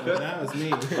 And that was me.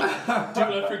 Dude,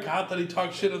 I forgot that he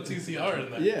talked shit on CCR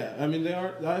in there. Yeah, I mean, they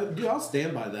are. Dude, I'll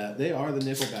stand by that. They are the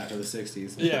Nickelback of the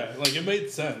 60s. Yeah, like it made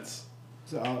sense.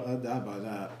 So I'll die by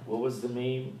that. What was the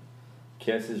meme?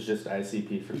 Kiss is just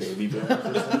ICP for baby boomers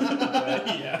or something like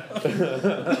that.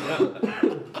 Yeah.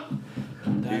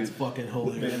 That's fucking The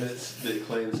hilarious. minutes that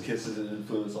claims kisses and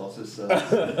influence also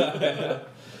sucks.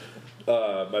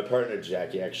 My partner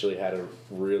Jackie actually had a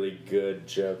really good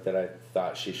joke that I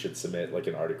thought she should submit, like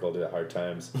an article to Hard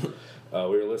Times. We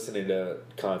were listening to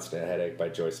 "Constant Headache" by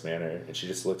Joyce Manor, and she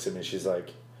just looks at me. She's like,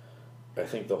 I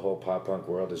think the whole pop punk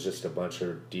world is just a bunch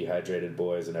of dehydrated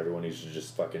boys, and everyone needs to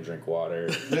just fucking drink water.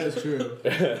 That's true.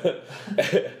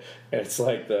 It's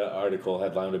like the article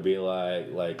headline would be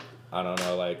like I don't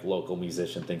know, like local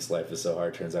musician thinks life is so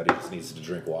hard. Turns out he just needs to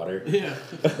drink water. Yeah.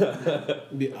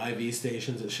 Be IV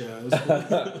stations at shows.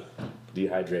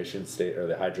 Dehydration state or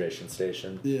the hydration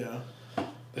station. Yeah.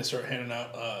 They start handing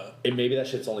out. And maybe that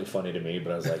shit's only funny to me,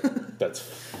 but I was like, that's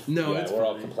No, yeah, it's we're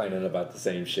all funny. complaining about the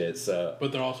same shit. So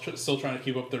But they're all still trying to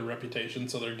keep up their reputation,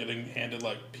 so they're getting handed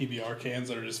like PBR cans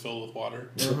that are just filled with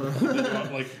water. like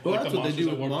Well, like that's the what they do Monsters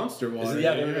at with Warped. Monster Water.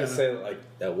 yeah, they were gonna say like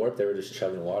at Warp they were just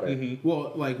chugging water. Mm-hmm.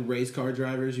 Well, like race car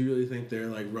drivers, you really think they're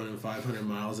like running 500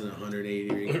 miles in a 180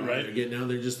 degree car? Right. They're getting out,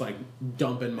 they're just like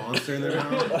dumping Monster in their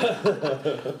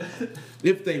mouth.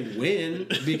 If they win,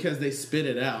 because they spit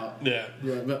it out. Yeah.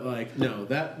 Yeah, but like, no,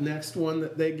 that next one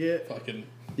that they get, Fucking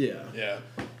yeah, yeah.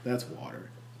 that's water.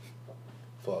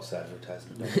 False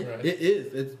advertisement. Right. It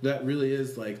is. That really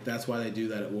is like that's why they do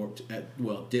that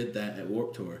did that at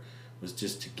Warped Tour, was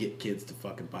just to get kids to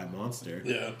fucking buy Monster.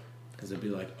 Yeah. Because they'd be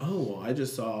like, oh, well, I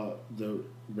just saw the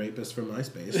rapist from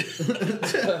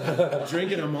MySpace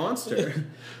drinking a Monster.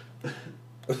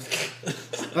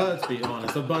 Let's be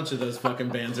honest, a bunch of those fucking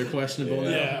bands are questionable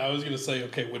Yeah, I was gonna say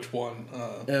okay, which one?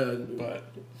 now.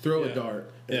 But Throw yeah. a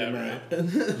dart. at Yeah,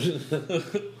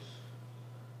 the map.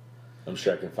 I'm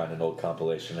sure I can find an old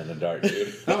compilation in the dark,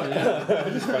 dude. Oh, yeah.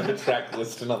 Just find the track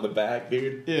listing on the back,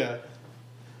 dude. Yeah.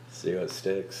 See what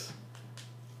sticks.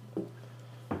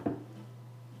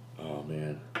 Oh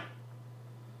man.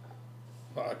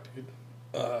 fuck, dude.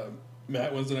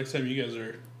 Matt, when's the next time you guys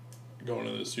are going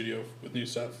to the studio with new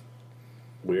stuff?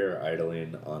 We're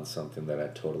idling on something that I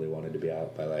totally wanted to be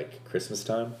out by like Christmas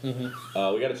time. We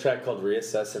got a track called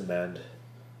Reassess and Mend.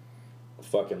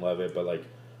 Fucking love it, but like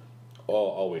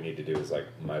all we need to do is like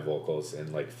my vocals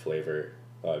and like flavor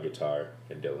guitar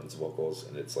and Dylan's vocals,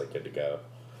 and it's like good to go.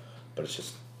 But it's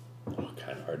just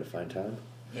kind of hard to find time.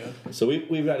 Yeah. So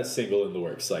we've got a single in the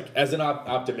works. Like as an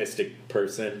optimistic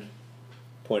person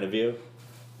point of view,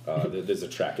 there's a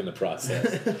track in the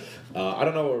process. I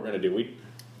don't know what we're gonna do. We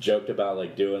joked about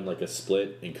like doing like a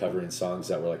split and covering songs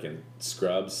that were like in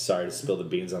Scrubs. Sorry to spill the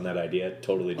beans on that idea.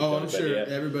 Totally. Oh, I'm dope sure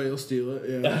idea. everybody will steal it.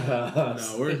 Yeah.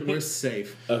 No, we're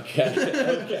safe. Okay.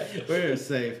 Okay. We're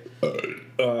safe.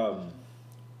 But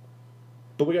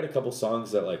we got a couple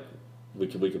songs that like we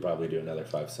could probably do another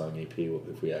 5-song EP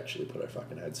if we actually put our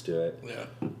fucking heads to it. Yeah.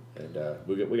 And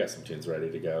we got some tunes ready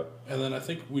to go. And then I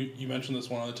think you mentioned this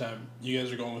one other time. You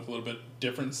guys are going with a little bit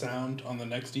different sound on the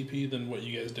next EP than what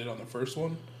you guys did on the first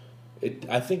one.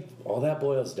 I think all that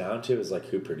boils down to is like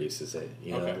who produces it.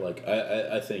 You know, Okay. like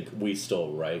I think we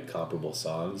still write comparable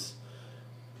songs,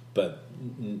 but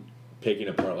picking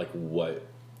apart like what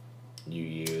you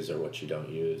use or what you don't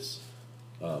use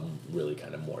really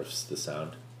kind of morphs the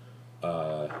sound.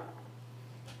 I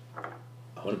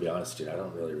want to be honest, dude. I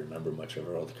don't really remember much of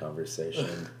our old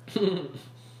conversation.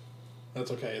 That's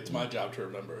okay. It's my job to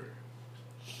remember.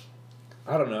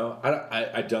 I don't know.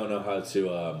 I don't know how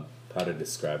to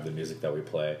describe the music that we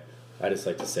play. I just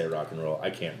like to say rock and roll.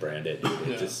 I can't brand it.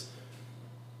 Yeah.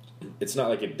 It's not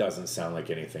like it doesn't sound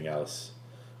like anything else,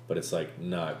 but it's like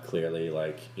not clearly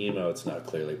like emo. It's not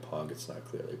clearly punk. It's not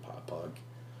clearly pop punk.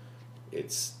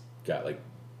 It's got like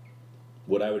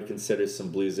what I would consider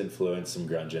some blues influence, some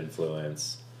grunge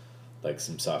influence, like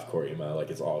some softcore emo.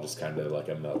 Like it's all just kind of like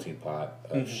a melting pot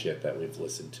of shit that we've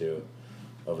listened to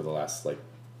over the last like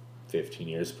 15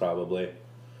 years probably.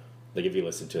 Like if you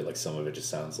listen to it, like some of it just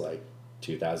sounds like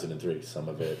 2003. Some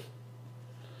of it,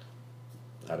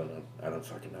 I don't know. I don't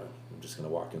fucking know. I'm just gonna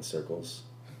walk in circles.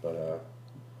 But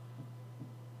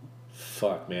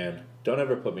fuck, man, don't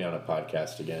ever put me on a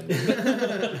podcast again.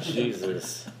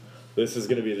 Jesus, this is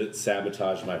gonna be the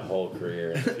sabotage my whole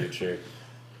career in the future.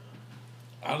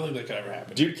 I don't think that could ever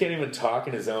happen. Dude can't even talk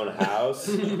in his own house,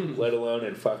 let alone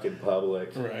in fucking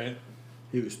public. Right.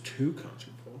 He was too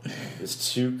comfortable.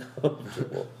 It's too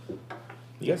comfortable.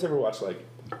 You guys ever watch like?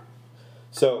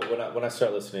 So when I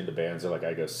start listening to bands, or like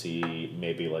I go see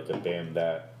maybe like a band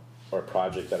that or a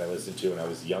project that I listened to when I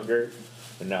was younger,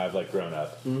 and now I've like grown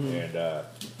up and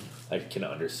I can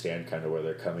understand kind of where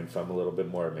they're coming from a little bit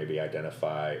more, maybe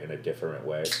identify in a different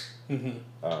way.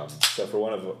 So for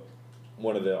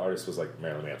one of the artists was like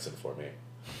Marilyn Manson for me,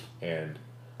 and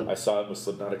I saw him with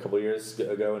Slipknot a couple years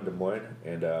ago in Des Moines,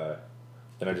 and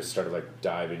then I just started like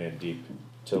diving in deep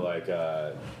to like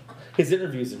his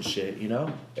interviews and shit, you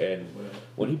know. And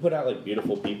when he put out like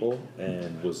Beautiful People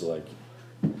and was like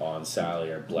on Sally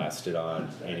or blasted on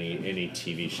any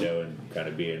TV show and kind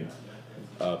of being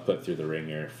put through the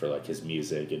ringer for like his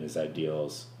music and his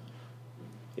ideals,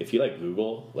 if you like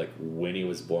Google like when he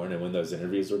was born and when those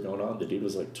interviews were going on, the dude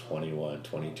was like 21,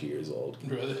 22 years old.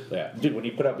 Really? Yeah, dude. When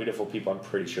he put out Beautiful People, I'm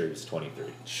pretty sure he was 23.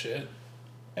 Shit.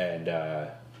 And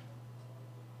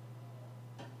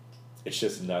it's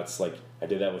just nuts. Like I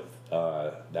did that with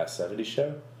that '70s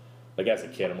show. Like as a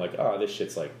kid, I'm like, oh, this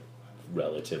shit's like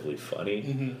relatively funny.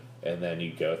 Mm-hmm. And then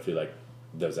you go through like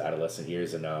those adolescent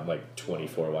years, and now I'm like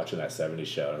 24 watching that '70s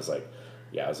show, and I was like,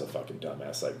 yeah, I was a fucking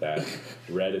dumbass like that.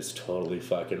 Red is totally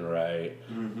fucking right.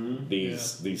 Mm-hmm.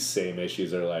 These same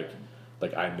issues are like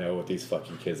I know what these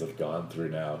fucking kids have gone through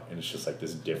now, and it's just like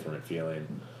this different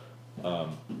feeling.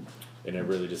 And it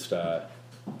really just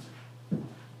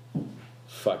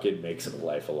fucking makes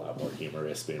life a lot more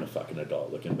humorous being a fucking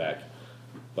adult looking back.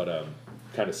 But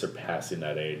kind of surpassing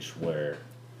that age where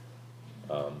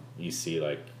you see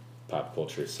like pop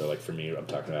culture. So like for me, I'm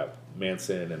talking about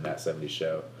Manson and that '70s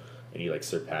show, and you like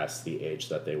surpass the age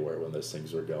that they were when those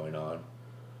things were going on.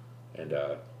 And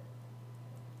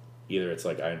either it's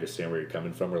like I understand where you're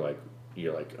coming from, or like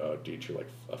you're like, oh dude, you're like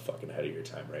a fucking ahead of your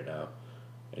time right now,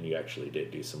 and you actually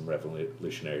did do some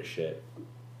revolutionary shit.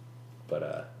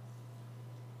 But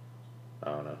I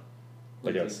don't know.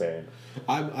 Like I was saying,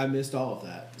 I missed all of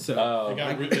that. So It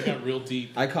got real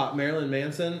deep. I caught Marilyn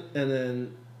Manson, and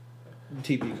then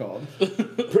TP called.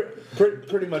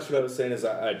 pretty much what I was saying is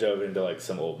I dove into like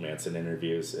some old Manson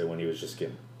interviews when he was just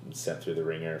getting sent through the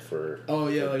ringer for Oh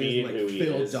yeah, like, being like who he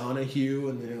Phil is. Donahue,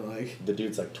 and they're like, The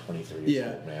dude's like 23 years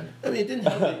yeah. old, man. I mean,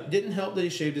 it didn't help that he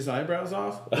shaved his eyebrows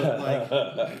off. But like,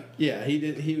 yeah, he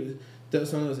did. He was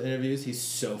does some of those interviews. He's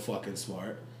so fucking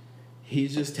smart.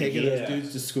 He's just taking those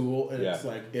dudes to school, and it's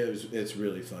like it's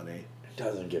really funny.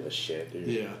 Doesn't give a shit, dude.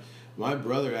 Yeah, my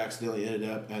brother accidentally ended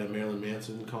up at a Marilyn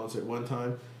Manson concert one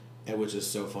time, and which is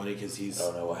so funny because he's I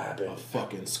don't know what happened. a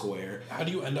fucking square. How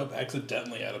do you end up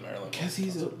accidentally at a Maryland? Because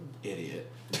he's an idiot.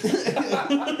 He's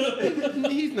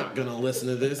not gonna listen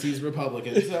to this. He's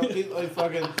Republican, so he like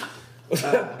fucking.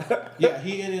 Yeah,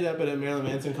 he ended up at a Marilyn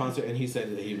Manson concert, and he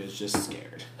said that he was just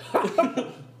scared.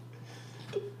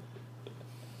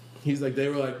 He's like, they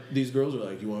were like, these girls were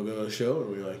like, you want to go to a show?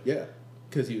 And we were like, yeah,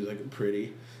 because he was like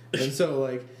pretty, and so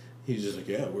like he's just like,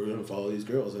 yeah, we're gonna follow these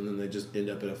girls, and then they just end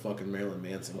up at a fucking Marilyn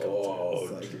Manson concert. Oh,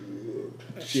 It's like,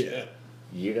 Shit.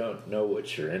 You don't know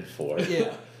what you're in for.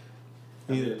 yeah.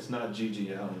 I mean, it's not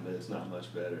Gigi Allen, but it's not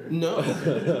much better. No,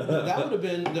 that would have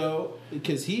been though,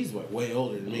 because he's like way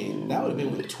older than me. That would have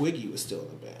been when Twiggy was still in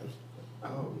the band.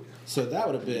 Oh, So that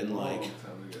would have been long like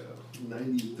time ago.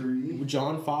 93?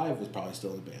 John 5 was probably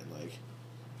still in the band. Like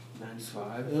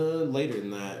 95? later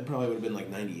than that, it probably would have been like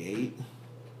 98.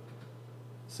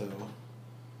 So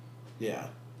yeah,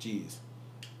 jeez.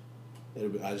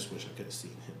 I just wish I could have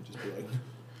seen him just be like,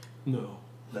 no.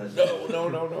 That's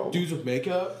No. Dudes with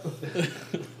makeup.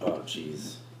 Oh,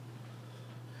 jeez.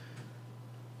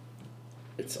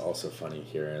 It's also funny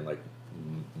hearing like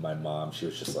my mom. She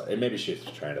was just like, and maybe she was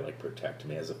trying to like protect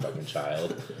me as a fucking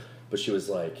child, but she was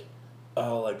like,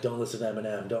 "Oh, like don't listen to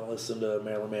Eminem, don't listen to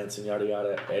Marilyn Manson, yada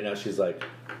yada." And now she's like,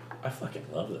 "I fucking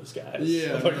love those guys."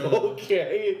 Yeah, I'm like, I know.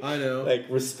 okay, I know. like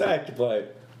respect,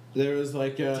 but There was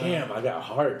like damn, I got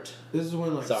heart. This is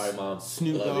when like Sorry, Mom.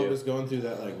 Snoop Love Dogg you. was going through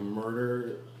that like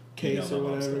murder You know case my or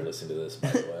mom's gonna whatever. listen to this, by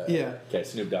the way. Yeah. Okay,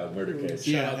 Snoop Dogg murder case.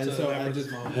 Yeah, out and to so I Maverick's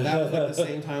just mom. that was like the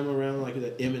same time around like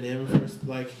the Eminem first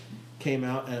like came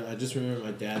out, and I just remember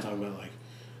my dad talking about like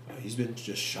he's been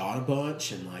just shot a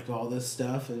bunch and like all this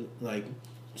stuff, and like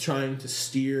trying to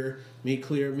steer me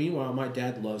clear. Meanwhile, my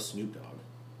dad loves Snoop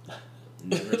Dogg.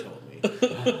 Never told me.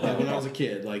 Like, when I was a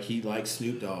kid, like he liked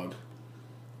Snoop Dogg,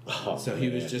 Oh, so he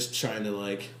was man. just trying to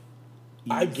like.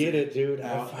 I get it, dude.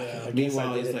 Out. I guess I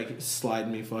Meanwhile, get he's it. like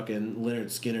sliding me fucking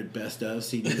Leonard Skinner best of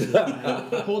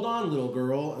CDs. Hold on, little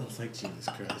girl. And it's like, Jesus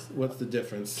Christ, what's the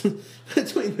difference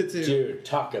between the two? Dude,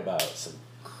 talk about some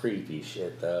creepy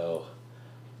shit though.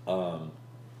 I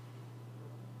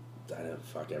know,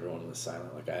 fuck, everyone was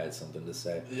silent like I had something to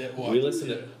say. Yeah, well, we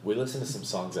listened to some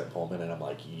songs at Pullman, and I'm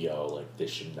like, yo, like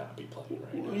this should not be playing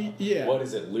right now. Yeah. What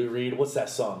is it, Lou Reed? What's that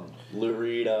song? Lou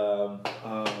Reed.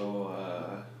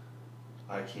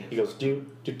 I can't. He goes, dude.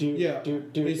 Yeah.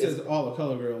 dude. He says all the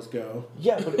color girls go.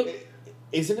 Yeah, but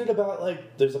isn't it about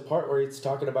like there's a part where he's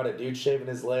talking about a dude shaving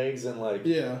his legs and like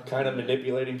Yeah. kind of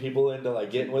manipulating people into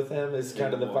like getting with him is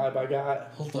kind of the vibe I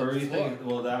got. Hold Or on, you fuck. think,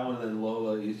 well, that one and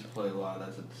Lola used to play a lot.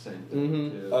 That's the same thing, Mm-hmm.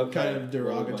 too. Okay. Kind of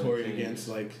derogatory Well, against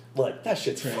like Like that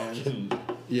shit's Trans. fucking.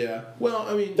 yeah. Well,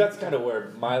 I mean, That's kind of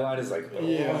where my line is like. Oh,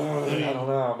 Yeah, I mean- I don't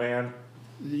know, man.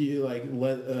 you like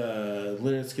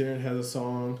Leonard Skinner has a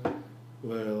song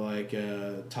where like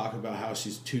talk about how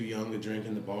she's too young to drink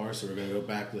in the bar, so we're gonna go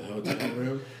back to the hotel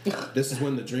room. This is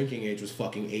when the drinking age was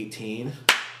fucking 18.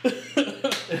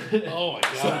 Oh my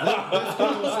god.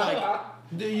 It was like,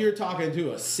 you're talking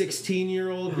to a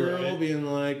 16-year-old girl Right. being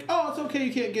like, oh, it's okay,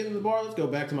 you can't get in the bar, let's go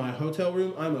back to my hotel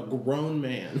room. I'm a grown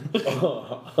man.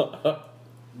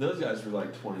 Those guys were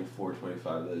like 24,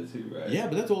 25 though too, right? Yeah,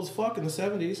 but that's old as fuck in the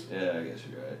 70s. Yeah, I guess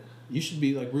you're right. You should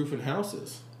be like roofing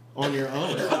houses on your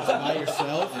own, by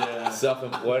yourself. Yeah.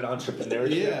 Self-employed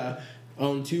entrepreneurship. Yeah.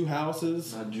 Own 2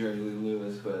 houses. Not Jerry Lee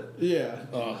Lewis, but Yeah.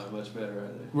 not much better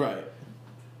either. Right.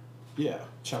 Yeah.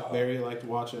 Chuck Berry liked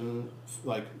watching,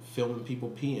 like, filming people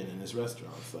peeing in his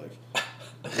restaurants. Like,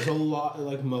 there's a lot,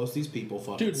 like, most of these people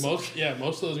fucking Dude, suck.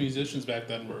 most of those musicians back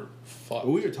then were fucked.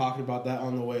 We were talking about that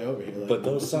on the way over here. Like, But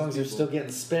those most of songs are these still people-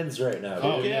 getting spins right now.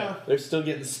 Oh, dude. yeah. They're still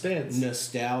getting spins.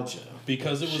 Nostalgia.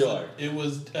 Because Sure. it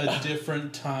was a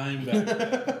different time back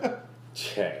then.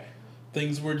 Okay.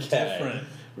 Things were Okay. different.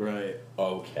 Right.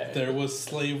 Okay. There was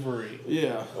slavery.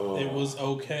 Yeah. Oh. It was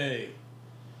okay.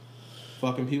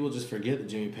 Fucking people just forget that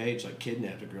Jimmy Page, like,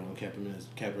 kidnapped a girl and kept her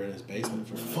in his basement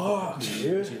for Fuck,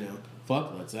 years, dude. you know.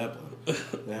 Fuck Led Zeppelin.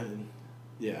 Then,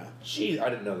 yeah. Jeez, I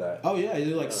didn't know that. Oh yeah,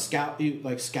 you like scout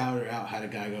her out, had a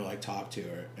guy go like talk to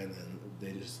her, and then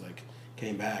they just like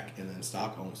came back, and then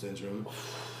Stockholm syndrome.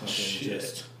 Fucking Shit.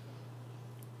 just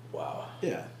Wow.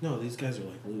 yeah. No, these guys are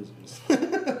like losers.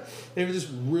 They were just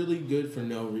really good for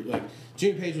no like.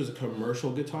 Jimmy Page was a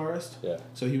commercial guitarist, Yeah.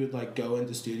 so he would like go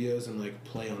into studios and like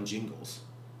play on jingles.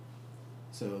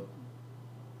 So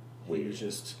he was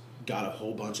just got a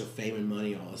whole bunch of fame and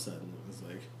money all of a sudden. It was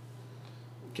like,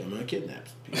 I'm gonna kidnap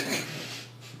people.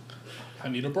 I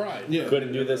need a bride. Yeah.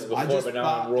 Couldn't do this I before, just but now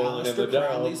bought I'm rolling in the Aleister dough.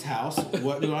 Crowley's house.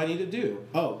 What do I need to do?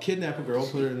 Oh, kidnap a girl,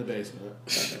 put her in the basement.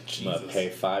 I'm gonna pay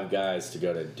 5 guys to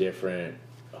go to different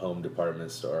home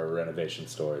department store or renovation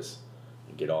stores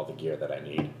and get all the gear that I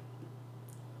need.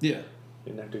 Yeah,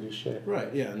 Didn't have to do shit.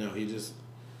 right. Yeah, no, he just.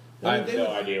 I mean, have they no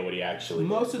would- idea what he actually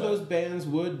Most did, of but- those bands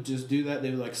would just do that. They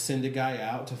would like send a guy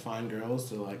out to find girls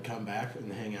to like come back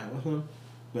and hang out with them,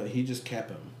 but he just kept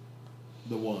them,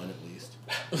 the one at least.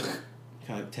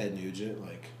 Kind of like Ted Nugent,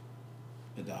 like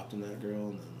adopting that girl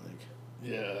and then like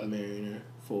Yeah. marrying her,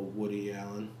 full Woody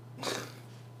Allen.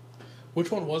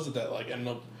 Which one was it that like ended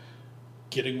up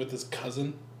getting with his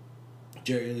cousin?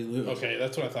 Jerry Lee Lewis. Okay,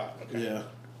 that's what I thought. Okay. Yeah,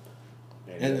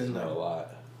 Man, And you then, know like- a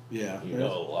lot. yeah. You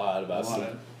know a lot about A lot.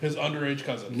 stuff. His underage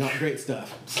cousin. Not great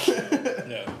stuff.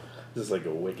 Yeah. This is like a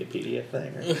Wikipedia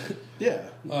thing. Or? Yeah.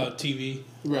 TV.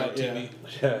 Right, TV.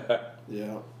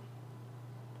 Yeah.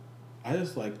 I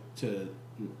just like to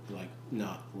like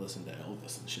not listen to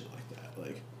Elvis and shit like that.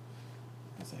 Like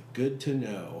it's like good to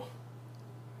know.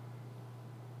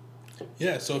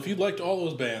 Yeah, so if you liked all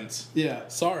those bands, Yeah.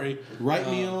 sorry. Write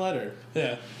me a letter.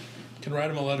 Yeah. You can write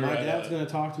him a letter. My at, dad's gonna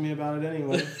talk to me about it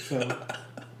anyway. So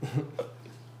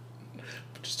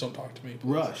Just don't talk to me.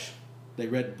 Rush. They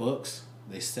read books.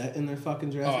 They sat in their fucking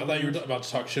Oh, dressing I thought you were rooms. about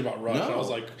to talk shit about Rush. No. I was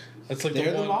like, that's like They're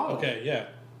the the one. model. Okay, yeah.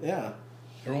 Yeah.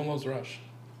 Everyone loves Rush.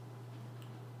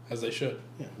 As they should.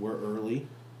 Yeah. We're early.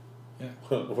 Yeah.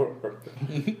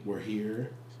 We're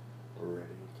here. Ready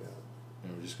to go.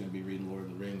 And we're just gonna be reading Lord of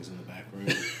the Rings in the back room.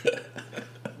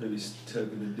 Maybe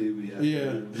token a doobie after.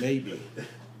 Yeah, maybe.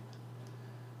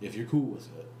 If you're cool with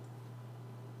it.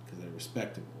 Because they're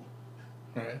respectable.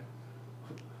 Right.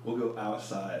 We'll go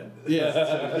outside. Yeah.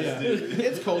 Yeah.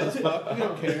 It's cold as fuck. We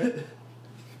don't care.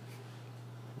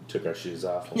 Took our shoes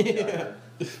off. When we got Yeah.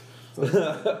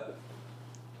 there.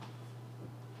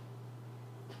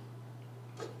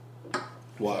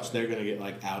 Watch, they're gonna get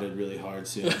like outed really hard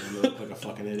soon. I'm gonna look like a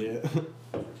fucking idiot.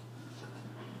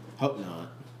 Hope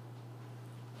not.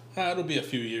 It'll be a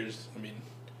few years. I mean,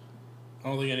 I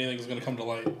don't think anything's gonna come to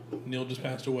light. Neil just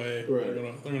passed away. Right.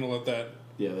 They're gonna let that.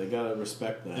 Yeah, they gotta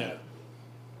respect that. Yeah.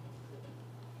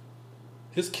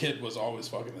 His kid was always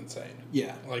fucking insane.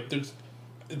 Yeah. Like, it's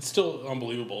still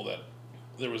unbelievable that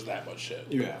there was that much shit.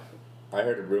 Yeah. I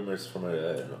heard rumors from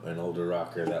an older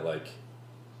rocker that like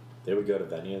they would go to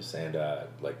venues and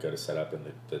like go to set up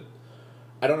and the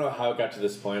I don't know how it got to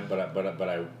this point, but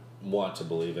I want to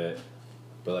believe it.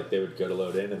 But like they would go to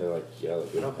load in and they're like, yeah,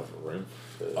 like, we don't have a room.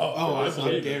 For Oh, this I'm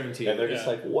kid." guaranteed. And they're just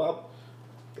Yeah. like, well,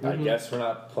 I Mhm. guess we're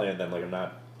not playing then. Like I'm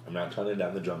not turning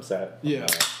down the drum set. Yeah.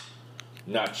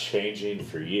 I'm not changing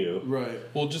for you. Right.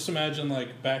 Well, just imagine,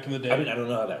 like, back in the day. I mean, I don't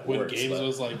know how that when works. Games but-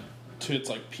 was, like, to its,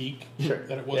 like, peak. Sure.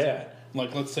 That it wasn't. Yeah.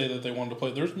 Like, let's say that they wanted to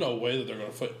play. There's no way that they're going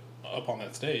to foot up on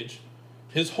that stage.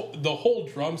 The whole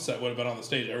drum set would have been on the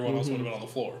stage. Everyone else would have been on the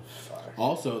floor. Fuck.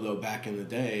 Also, though, back in the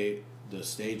day, the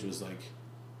stage was like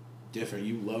different.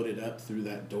 You loaded up through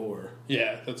that door,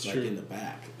 Yeah, that's like true. in the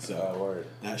back. Oh, So word.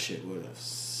 that shit would have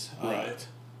sucked. Right.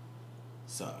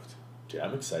 Sucked. Dude,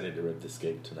 I'm excited to rip this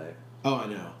gig tonight. Oh, I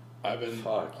know. I've been.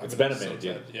 Fuck. I've It's been a so minute,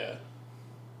 dude. excited. Yeah.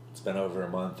 It's been over a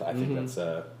month. I think that's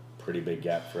a pretty big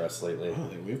gap for us lately. I don't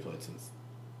think we've played since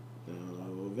We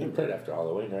November. played after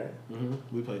Halloween, right?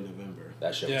 We played November.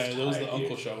 That shit Yeah, was that was tight, the dude.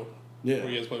 Uncle show. Yeah. Where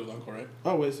you guys played with Uncle, right?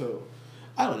 Oh wait, so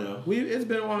I don't know. It's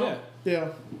been a while. Yeah.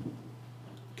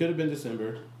 Could have been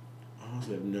December. I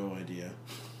honestly have no idea.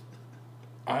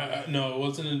 No, it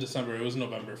wasn't in December. It was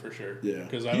November for sure. Yeah.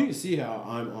 Because You can see how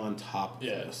I'm on top of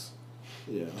Yeah. this.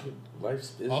 Yeah.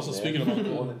 Life's busy, Also, man. speaking of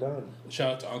Uncle- One and done.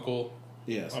 shout out to Uncle.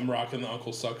 Yes. I'm rocking the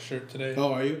Uncle Sucks shirt today.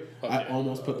 Oh, are you? Fuck I yeah.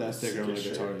 almost put that sticker on my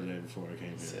Sick guitar shirt. today before I came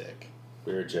here. Sick.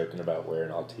 We were joking about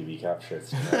wearing all TV Cop shirts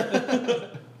tonight.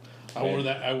 I wore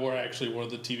that. I wore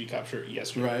the TV Cop shirt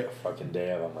yesterday. Right. Fucking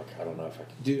day of, I'm like, I don't know if I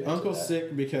can. Dude, commit to Uncle's that.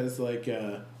 sick because like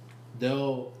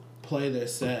they'll play their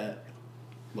set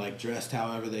like dressed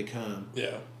however they come,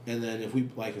 Yeah. and then if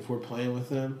we're playing with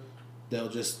them, they'll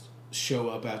just show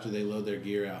up after they load their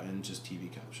gear out in just TV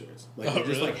Cop shirts. Like Oh, they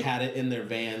just really? like had it in their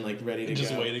van like ready to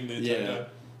Just go. waiting the entire Yeah. time.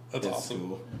 That's It's awesome.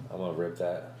 cool. I'm gonna rip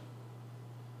that.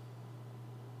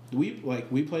 We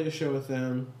played a show with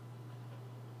them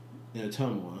in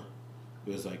Ottumwa.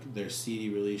 It was like their CD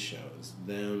release show. It was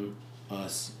them,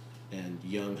 us, and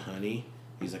Young Honey.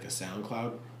 He's like a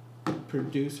SoundCloud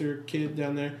producer kid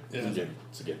down there. Yeah.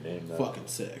 It's a good name, though. Fucking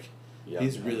sick. Yeah,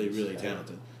 He's really nice. really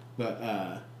talented.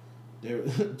 But they were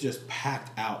just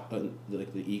packed out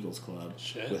like the Eagles Club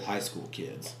Shit. with high school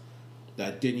kids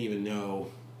that didn't even know.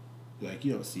 Like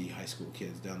you don't see high school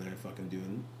kids down there fucking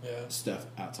doing Yeah. stuff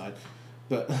outside.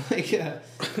 But like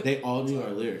they all knew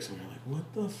our lyrics and we're like,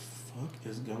 what the fuck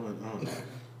is going on?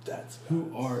 That's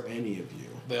Who are any of you?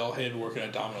 They all hated working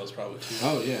at Domino's probably too.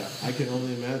 Oh yeah, I can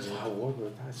only imagine. I work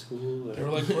with high school. They were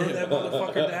like, burn that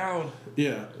motherfucker down.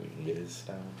 Yeah. We can get his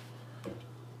down.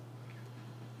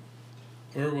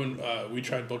 Remember when we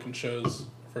tried booking shows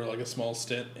for like a small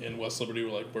stint in West Liberty,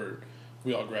 where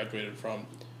we all graduated from,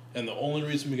 and the only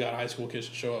reason we got high school kids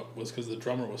to show up was because the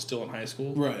drummer was still in high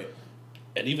school, Right.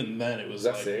 and even then it was Was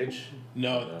that like Sage?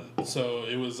 no, so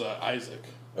it was Isaac.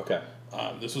 Okay.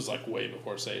 This was like way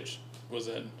before Sage was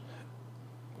in,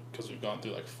 because we've gone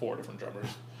through like 4 different drummers.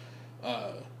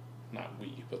 Not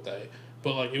we, but they.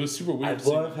 But like it was super I weird. to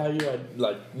see- love how you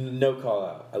no call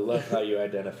out. I love how you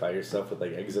identify yourself with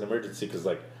like exit emergency because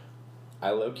like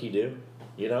I low key do,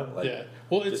 you know, like Yeah.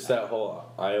 Well, it's just that whole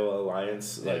Iowa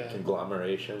Alliance like Yeah.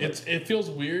 conglomeration. Like, it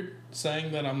feels weird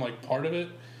saying that I'm like part of it,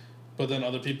 but then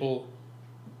other people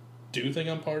do think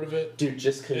I'm part of it. dude,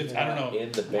 just because It's- you're I don't not know.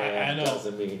 in the band I know.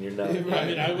 doesn't mean you're not. Right. I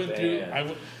mean, I in the went through.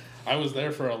 band. I was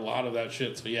there for a lot of that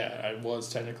shit. So yeah, I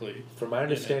was technically. From my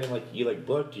understanding, like you like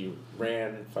booked, you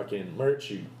ran fucking merch,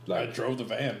 you I like drove the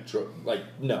van. like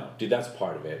no, dude, that's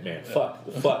part of it, man.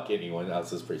 Fuck anyone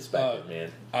else's perspective,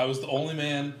 man. I was the only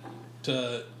man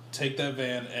to take that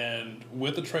van and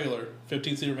with a trailer,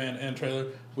 15-seater van and trailer,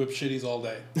 whip shitties all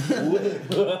day.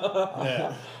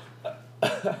 Yeah,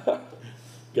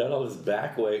 Got all this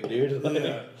back weight, dude. Like,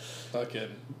 yeah. Fucking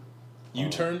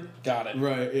U-turn, got it.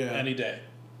 Right, yeah. Any day.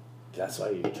 That's why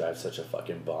you drive such a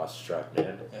fucking boss truck,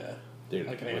 man. Yeah. Dude,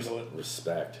 I can handle it.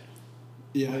 Respect.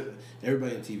 Yeah.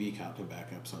 Everybody in TV Cop can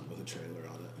back up something with a trailer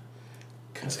on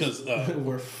it. It's because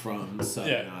We're from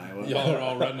Southern yeah, Iowa. y'all are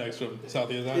all rednecks from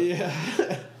Southeast Iowa.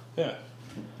 Yeah. Yeah.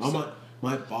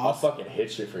 My I'll boss. fucking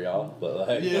hit you for y'all, but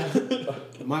like, Yeah.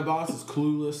 My boss is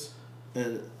clueless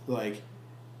and like.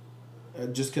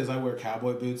 Just because I wear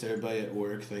cowboy boots, everybody at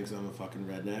work thinks I'm a fucking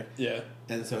redneck. Yeah.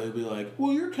 And so he'd be like,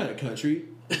 well, you're kind of country.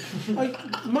 Like,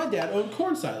 my dad owned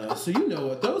corn silos, so you know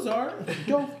what those are.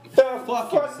 Go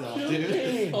fuck yourself,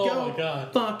 dude. Oh Go my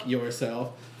God. fuck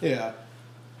yourself. Yeah.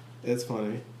 It's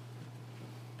funny.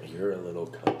 you're a little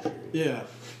country. Yeah.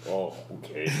 Oh,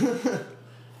 okay.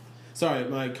 Sorry,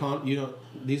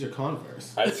 these are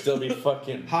Converse. I'd still be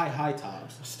fucking, High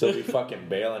tops. still be fucking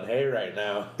baling hay right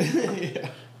now. Yeah.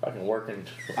 Fucking working.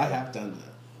 I have done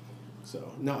that.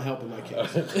 So, not helping my case.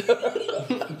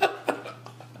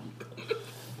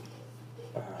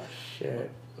 Ah,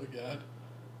 shit. Oh God.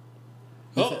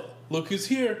 Oh, look who's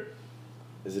here.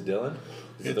 Is it Dylan?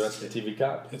 Is it the rest of the TV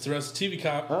Cop? It's the rest of TV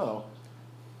Cop. Oh.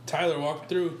 Tyler walking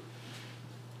through.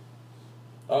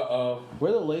 Uh-oh.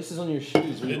 Where are the laces on your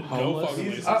shoes? Are you No homeless? fucking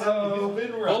laces. Hold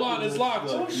Hold on, it's locked.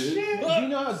 Oh, shit. Do you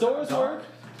know how doors work?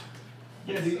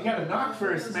 Yeah, dude, you gotta knock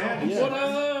first, man. Yeah. What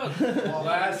up? Well,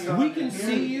 that's We can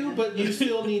see you, but you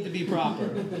still need to be proper.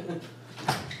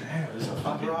 Damn, there's a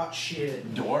fucking rock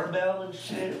shit. Doorbell and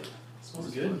shit.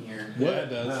 Smells good in here. Yeah, it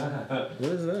does.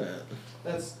 What is that?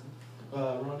 That's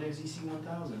Rondae's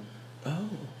EC1000. Oh.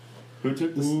 Who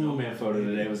took the snowman photo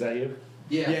today? Was that you?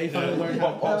 Yeah, you finally learned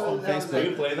how to post on that was Are you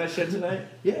Facebook. playing that shit tonight?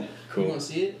 Yeah. Cool. You want to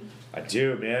see it? I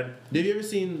do, man. Have you ever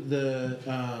seen the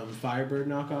Firebird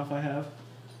knockoff I have?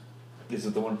 Is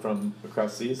it the one from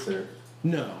across the east, or?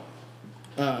 No.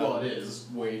 Well, it is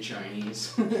way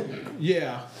Chinese.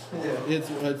 Yeah.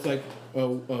 It's like a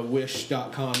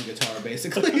Wish.com guitar,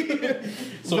 basically.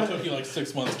 So it took you like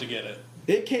 6 months to get it.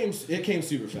 It came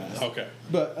super fast. Okay.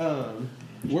 But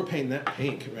we're painting that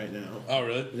pink right now. Oh,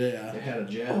 really? Yeah. I had a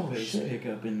Jap-based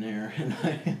pickup in there, and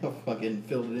I fucking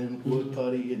filled it in with wood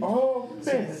putty and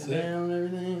man. down and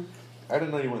everything. I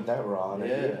didn't know you went that raw.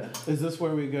 Yeah. Is this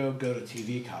where we go to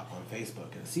TV Cop on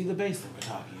Facebook and see the bass that we're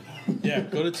talking about? Yeah,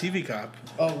 go to TV Cop.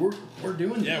 Oh, we're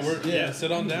doing Yeah, this. yeah,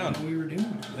 sit on down. We were doing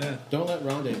it. Yeah. Don't let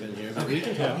Rondave in here. But we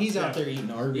can talk. He's out there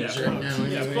eating Arby's Yeah. right now.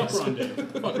 Yeah, anyways. fuck Ron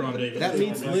David. Fuck Ron David. That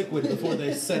means liquid before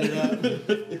they set it up.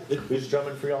 Who's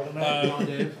drumming for y'all tonight?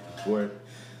 Rondave. Where?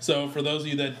 So, for those of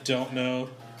you that don't know,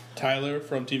 Tyler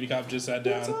from TV Cop just sat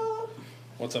down.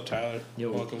 What's up, Tyler?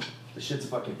 Yo. Welcome. This shit's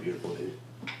fucking beautiful, dude.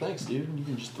 Thanks, dude. You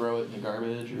can just throw it in the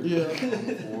garbage or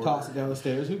Yeah. Toss it down the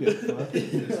stairs. Who gives a fuck?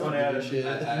 It's funny.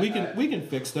 Shit. We can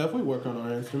fix stuff. We work on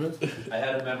our instruments. I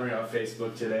had a memory on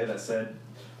Facebook today that said,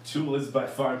 Tool is by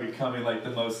far becoming like the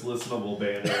most listenable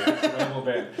band or normal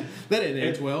band. That didn't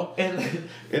age well. And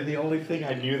the only thing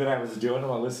I knew that I was doing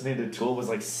while listening to Tool was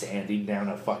like sanding down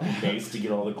a fucking bass to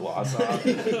get all the gloss off.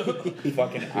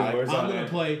 Fucking hours I'm on gonna it.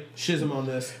 play Shizm on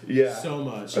this Yeah. so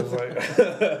much. I was like,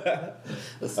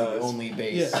 That's the only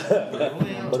bass.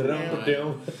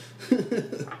 Yeah.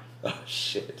 oh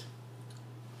shit.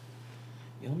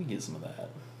 Yeah, let me get some of that,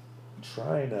 I'm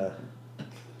trying to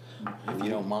if you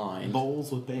don't mind.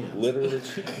 Bowls with bands. literally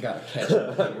I gotta catch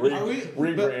up. Are we?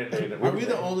 rebranding. Are we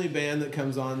the only band that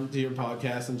comes on to your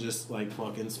podcast and just like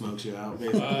fucking smokes you out?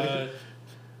 Basically.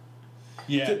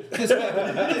 Yeah.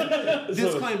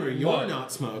 Disclaimer: You're What?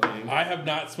 not smoking. I have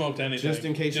not smoked anything. Just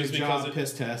in case your because job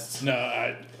piss tests.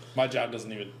 No, my job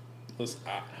doesn't even. Listen,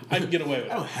 I can get away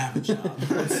with I don't it. have a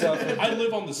job. I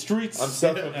live on the streets. I'm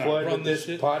self-employed run with this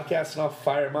shit. podcast, and I'll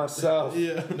fire myself.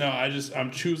 Yeah. No,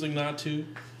 I'm choosing not to.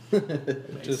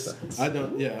 Just, I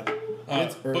don't. Yeah.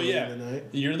 It's but early yeah, in the night.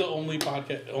 you're the only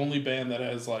band that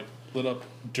has like lit up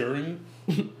during.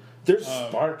 There's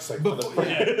sparks like Before,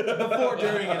 Yeah, before,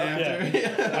 during, and after.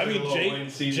 yeah. I mean, Little Wayne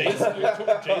season.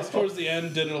 Jace towards the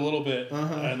end did it a little bit,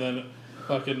 Uh-huh. and then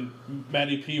fucking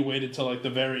Matty P waited till like the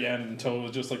very end until it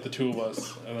was just like the two of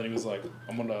us, and then he was like,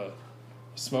 "I'm gonna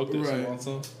smoke this. You Right. want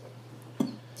some?"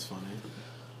 It's funny.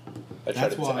 I try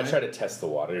That's to why- I try to test the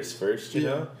waters first, you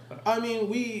know. I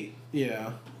mean,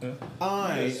 yeah. Yeah.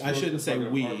 I shouldn't say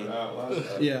we.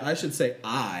 Yeah, I should say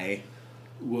I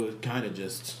would kind of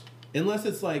just, unless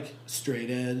it's like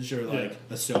straight edge or like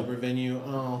a sober venue.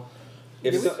 Oh,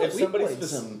 If, Yeah, so, if we somebody played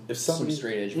spec- some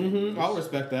straight edge. I'll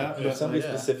respect that. if But somebody yeah.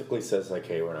 specifically says like,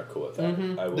 "Hey, we're not cool with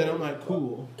that," I will. then I'm like,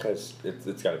 cool. because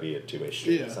it's got to be a two-way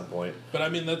street Yeah. at some point. But I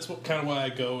mean, that's kind of why I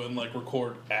go and like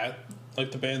record at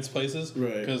like the band's places,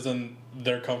 Right. Because then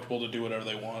they're comfortable to do whatever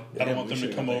they want. I don't Damn, want we them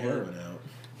to should've come got the over. heroin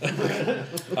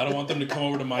out. I don't want them to come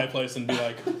over to my place and be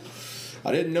like,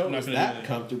 I didn't know it Not was gonna that do that.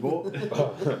 comfortable.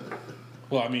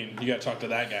 "Well, I mean, you got to talk to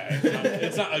that guy."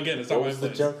 It's not again. It's not What my was the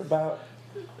place. joke about?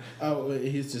 Oh,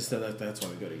 he's just said that's why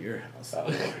we go to your house. Oh,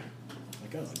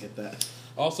 Like, oh, get that.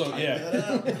 Also,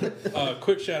 yeah,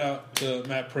 quick shout out to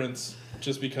Matt Prince,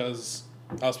 just because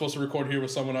I was supposed to record here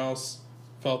with someone else,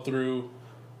 fell through,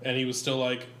 and he was still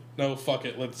like, "No, fuck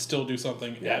it, let's still do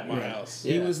something at my house."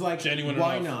 He was like, Genuine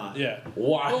why enough. not? Yeah.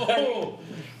 Why?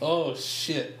 Oh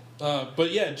shit.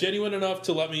 But yeah, genuine enough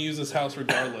to let me use his house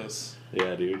regardless.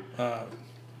 Yeah, dude.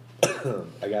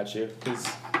 I got you. Cause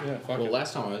yeah, fuck Well, it.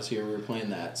 last time I was here, we were playing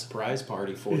that surprise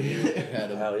party for you. We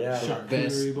had Hell yeah. the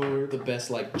Charcuterie board. the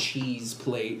best like cheese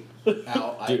plate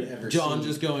out Dude, I've ever John seen.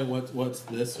 just going, what's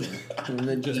this one? and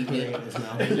then Just eating putting it it. in his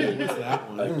mouth. What's that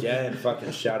one? Again,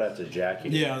 fucking shout out to Jackie.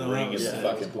 Yeah, no, that ringing was- the yeah, that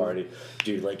was fucking cool. party,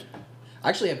 dude. Like, I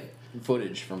actually have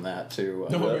footage from that too.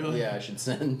 Oh, really? Yeah, I should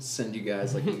send you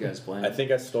guys like you guys playing. I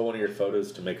think I stole one of your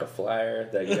photos to make a flyer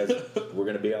that you guys were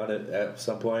gonna be on it at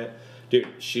some point, dude.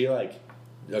 She like,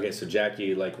 okay, so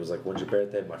Jackie like was like, "When's your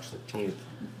birthday?" March 13th,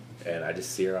 and I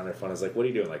just see her on her phone. I was like, "What are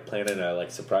you doing? Like planning a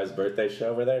like surprise birthday show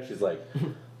over there?" She's like,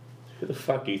 "Who the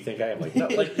fuck do you think I am?" Like, no,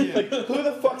 like who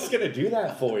the fuck's gonna do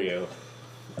that for you?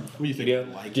 What do you think? Yeah,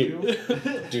 Like dude.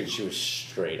 you? Dude, she was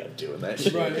straight up doing that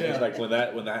shit. Right, yeah. Like when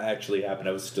that actually happened,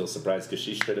 I was still surprised because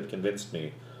she straight up convinced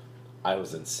me I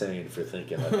was insane for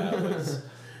thinking that was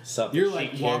something. You're she like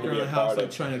cared walking to around be the a house part like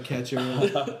of. trying to catch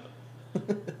her.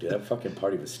 Dude, that fucking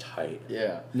party was tight.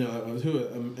 yeah. No, it was who?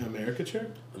 America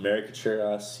Church? Americature,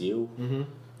 us, you, Mm-hmm.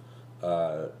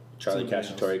 Charlie Somebody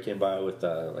Cacciatore came by with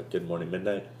like Good Morning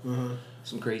Midnight. Uh-huh.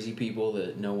 Some crazy people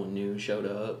that no one knew showed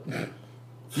up.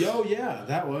 Yo, yeah,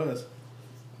 that was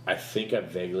I think I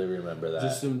vaguely remember that.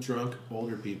 just some drunk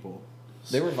older people.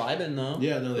 They were vibing though.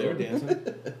 Yeah, no, they were dancing.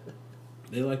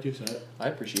 They liked your set. I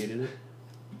appreciated it.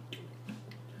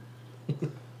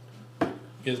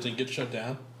 You guys didn't get shut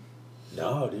down?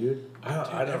 No, dude. I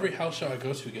don't. Every house show I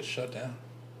go to gets shut down.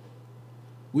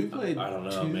 We played I don't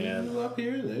know, 2 man. up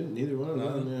here. Neither one of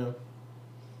them. Yeah.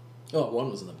 Oh,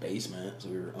 one was in the basement, so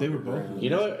we were. They were both- underground. You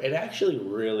know, it actually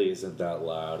really isn't that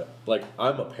loud. Like,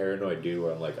 I'm a paranoid dude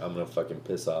where I'm like, I'm gonna fucking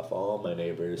piss off all my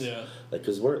neighbors. Yeah. Like,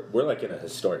 cause we're like in a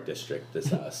historic district. This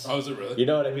house. Oh, is it really? You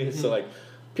know what I mean? So like,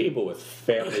 people with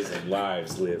families and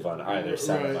lives live on either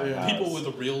side of Right, my yeah. house. People with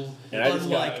a real and I just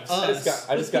Unlike got, us.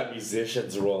 I just got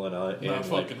musicians rolling on in Not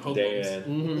like fucking day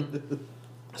hoodlums. in.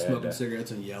 Smoking And,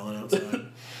 cigarettes and yelling outside.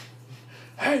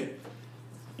 Hey,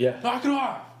 Yeah. knock it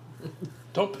off!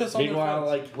 Don't piss on Meanwhile,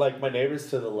 their fence. like my neighbors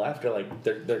to the left are like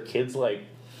their kids like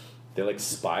they like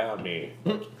spy on me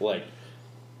like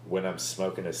when I'm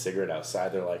smoking a cigarette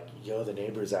outside. They're like, "Yo, the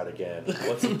neighbor's out again.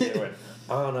 What's he doing?"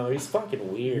 I don't know. He's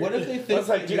fucking weird. What if they I think was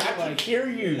like, dude, you're I can like- hear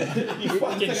you. You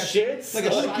fucking It's like shits. Like a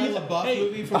Shia LaBeouf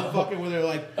movie from the fucking where they're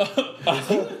like, is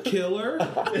he a killer?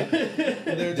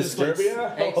 And they're just like,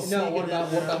 Disturbia? Hey, Oh, no, sneaking what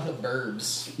about in the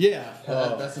Burbs? yeah.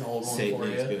 That's an old one Satan for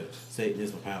is you. good. Satan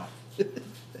is my pal.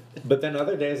 But then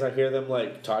other days I hear them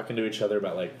like talking to each other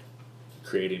about like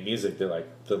creating music. They're like,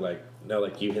 no,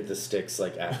 like you hit the sticks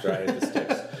like after I hit the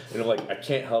sticks. And I'm like, I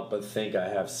can't help but think I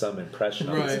have some impression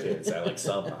on these Right. kids at like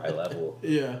some high level.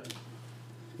 Yeah.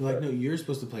 They're like, no, you're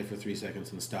supposed to play for 3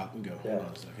 seconds and stop and go, hold Yeah.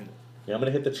 on a second. Yeah, I'm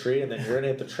gonna hit the tree and then you're gonna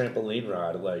hit the trampoline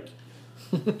rod. Like,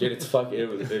 dude, it's fuck.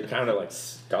 It kind of like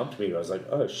stumped me. I was like,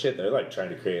 oh shit, they're like trying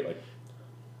to create like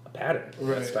a pattern.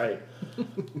 That's Right. tight.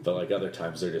 But like other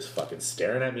times they're just fucking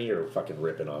staring at me or fucking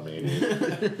ripping on me.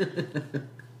 Dude.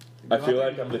 I feel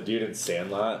like I'm the dude in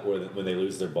Sandlot where when they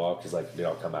lose their ball because like they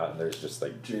all come out and there's just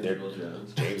like James they're- Earl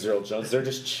Jones. James Earl Jones. They're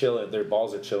just chilling. Their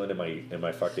balls are chilling in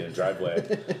my fucking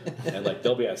driveway, and like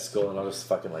they'll be at school and I'll just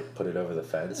fucking like put it over the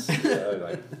fence,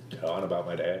 like go on about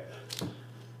my day.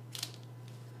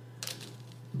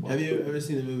 Have you ever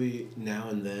seen the movie Now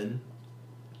and Then?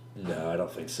 No, I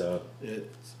don't think so.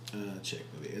 It's a chick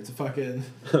movie. It's a fucking.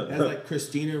 It has like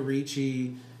Christina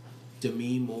Ricci,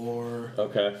 Demi Moore,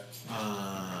 Okay.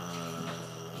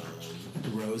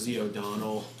 Rosie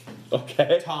O'Donnell,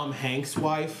 Okay. Tom Hanks'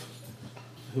 wife,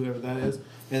 whoever that is.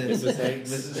 And then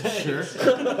Mrs. Hanks. Sure.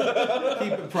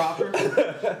 Keep it proper.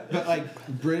 But like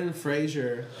Brendan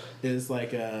Fraser is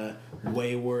like a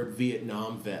wayward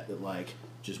Vietnam vet that like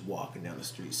just walking down the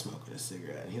street smoking a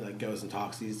cigarette. And he like goes and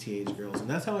talks to these teenage girls. And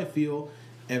that's how I feel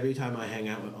every time I hang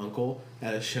out with Uncle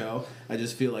at a show. I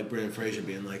just feel like Brendan Fraser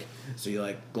being like, so you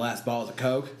like glass bottles of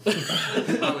Coke?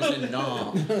 I was in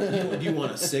Nom. You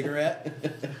want a cigarette?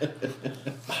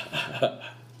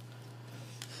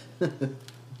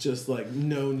 Just like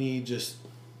no need, just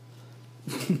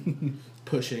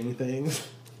pushing things.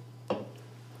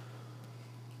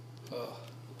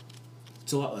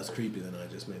 It's a lot less creepy than I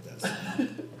just made that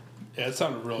sound. Yeah, it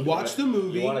sounded real Watch the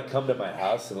movie. You want to come to my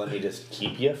house and let me just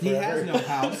keep you He forever? has no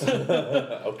house.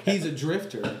 Okay. He's a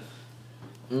drifter,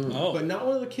 good. Oh, but not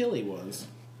one of the killy ones.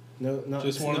 No, not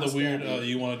just one of not the weird. stabby.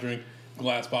 You want to drink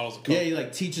glass bottles of Coke? Yeah, he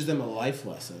like teaches them a life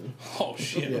lesson. Oh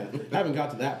shit. Yeah, I haven't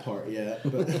got to that part yet,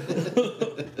 but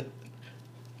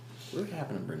What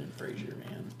happened to Brendan Fraser,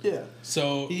 man? yeah,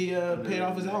 So he paid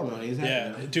off his alimony. He's happy yeah,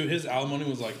 now. dude, his alimony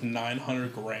was like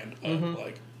 $900,000.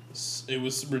 Like, it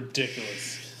was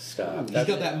ridiculous. Stop. He's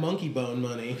got that monkey bone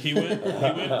money. He went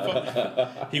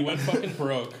fucking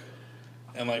broke,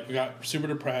 and like got super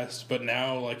depressed. But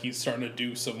now like he's starting to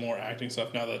do some more acting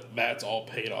stuff now that that's all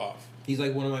paid off. He's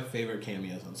like one of my favorite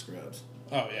cameos on Scrubs.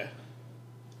 Oh yeah.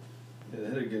 Yeah, they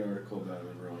had a good article about him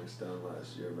in Rolling Stone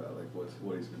last year about like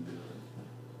what he's been doing.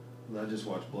 And I just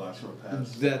watched Blast from the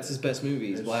Past. That's his best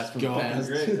movie. It's Blast from the gone. Past.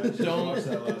 Great. I just watched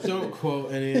that last Don't week.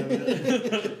 quote any of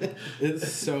it. It's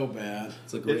so bad.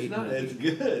 It's a great It's not. movie. It's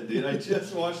good, dude. I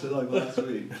just watched it like last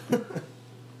week.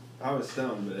 I was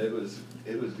stoned, but it was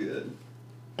good.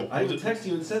 I even texted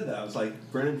you and said that. I was like,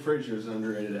 Brendan Fraser is an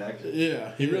underrated actor.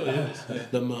 Yeah, He really is.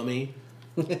 The Mummy.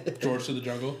 George to the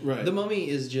Jungle. Right. The Mummy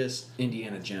is just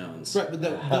Indiana Jones. Right, but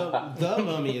the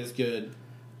Mummy is good.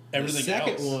 Everything the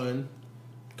second else. one,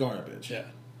 garbage. Yeah.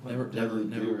 Never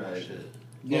do right. watched it.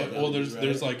 Yeah, Well, that would be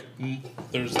there's like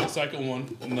there's the second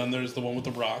one, and then there's the one with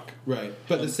the Rock. Right,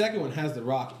 but the second one has The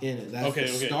Rock in it. That's Okay,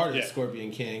 the okay, start of yeah.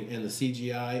 Scorpion King, and the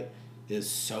CGI is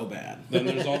so bad. Then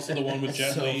there's also the one with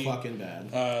Jet So Li, fucking bad.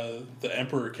 the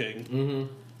Emperor King.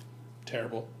 Mm-hmm.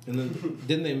 Terrible. And then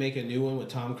didn't they make a new one with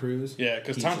Tom Cruise? Yeah,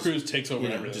 because He's Tom just, Cruise takes over you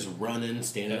know, everything. just running,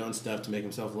 standing Yeah. on stuff to make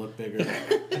himself look bigger.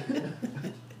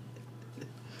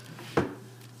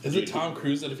 Is it Tom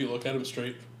Cruise that if you look at him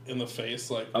straight in the face,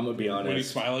 like I'm gonna be when he's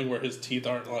honest. smiling, where his teeth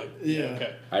aren't like Yeah.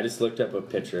 okay, I just looked up a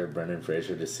picture of Brendan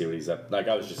Fraser to see what he's up. Like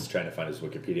I was just trying to find his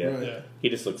Wikipedia. Right. yeah. He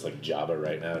just looks like Jabba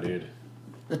right now, dude.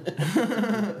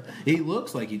 He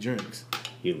looks like he drinks.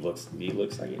 He looks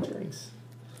like he drinks.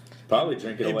 Probably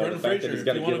drinking Hey, away the Brendan fact that Fraser, he's if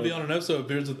got you to want to give be him. on an episode of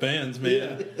Beards with Bands,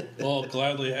 man, I'll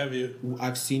gladly have you.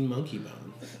 I've seen Monkey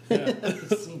Bone. Yeah.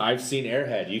 I've seen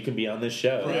Airhead. You can be on this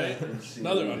show. Right.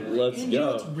 Another one. Let's And you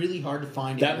know it's go. really hard to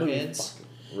find That movie Airheads?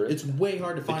 Really? It's way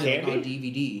hard to find it like, on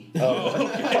candy?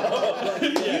 DVD.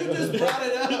 You just brought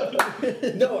it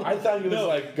up. No, I thought he was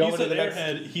like going he to said the next.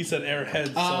 Airhead. He said Airhead.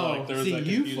 So Oh, like there was see, that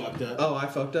you confusion. fucked up. Oh, I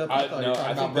fucked up. I thought you were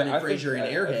talking about Brendan Fraser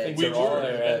and Airheads. We They're all were,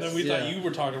 Airheads. and then we Yeah. thought you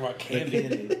were talking about The candy.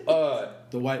 candy.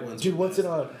 The white ones. Dude, what's it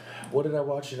on? What did I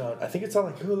watch it on? I think it's on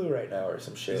like Hulu right now or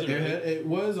some shit. Is it really? It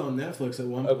was on Netflix at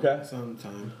one Okay. point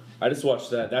sometime. I just watched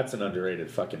that. That's an underrated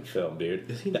fucking film, dude.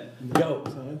 Is he? Yo.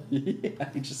 Yeah,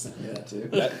 I just sent me that too.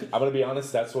 I'm gonna be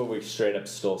honest. That's where we straight up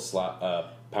stole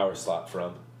Power Slot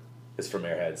from. It's from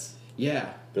Airheads.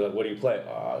 Yeah. They're like, "What do you play?"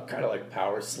 Oh, kind of like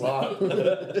Power Slot.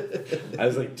 I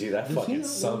was like, "Dude, that fucking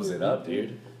sums it up,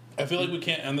 dude." I feel like we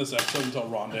can't end this episode until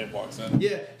Ron Dave walks in.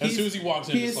 Yeah. As soon as he walks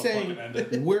in, he just is like saying, fucking end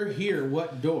it. "We're here.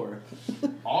 What door?"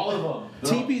 All of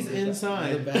them. TP's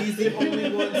inside. He's the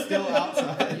only one still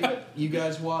outside. You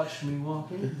guys watch me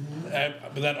walking?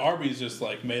 But that Arby's just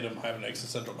like made him have an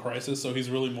existential crisis. So he's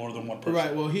really more than one person.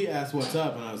 Right. Well, he asked what's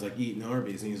up, and I was like, "Eating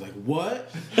Arby's," and he's like, "What?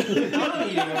 I'm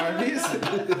eating Arby's."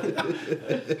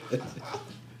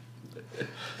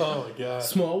 Oh my god.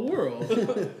 Small world.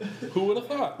 Who would have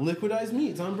thought? Liquidized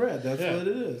meats on bread. That's Yeah. what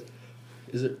it is.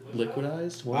 Is it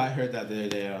liquidized? What? I heard that the other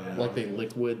day. I don't know. like they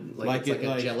liquid, like, Like it's it, like a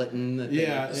like- gelatin that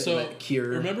yeah, they, So that cure.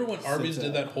 remember when Arby's Sits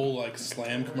did out. that whole like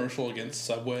slam commercial against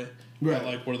Subway, Right.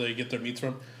 Like where they get their meats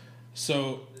from?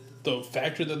 So the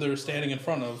factory that they're standing in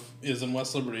front of is in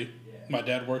West Liberty. My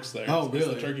dad works there. Oh, It's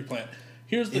really? the turkey plant.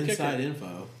 Here's the Inside kicker.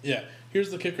 info. Yeah,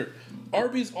 here's the kicker.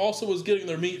 Arby's also was getting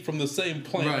their meat from the same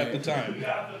plant at the Right. time,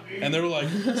 and they were like,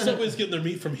 Subway's getting their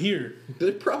meat from here.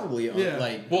 They're probably Yeah.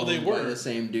 like Well, they owned by were. the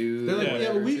same dude. They're like, or yeah,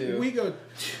 whatever, we too. go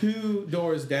 2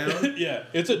 doors down. Yeah,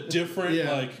 it's a different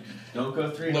Yeah. like. Don't go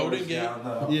 3 Loading doors gate. down,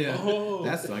 though. Yeah, Oh.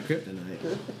 that's my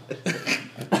kryptonite.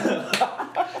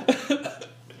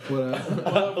 What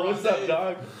up? What's up,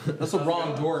 dog? That's the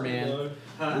wrong door, man.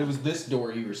 It was this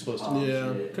door you were supposed to.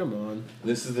 Yeah, come on.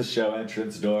 This is the show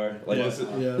entrance door. Like Yeah. this is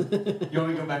Yeah. You want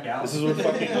me to go back out? this is where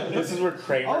fucking this is where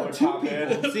Kramer Oh, would 2 pop in.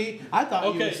 people. See, I thought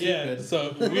you were Okay, yeah. stupid.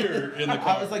 So we're in the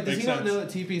car. I was like, does Makes he not sense. know that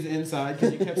TP's inside?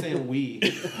 Because you kept saying we.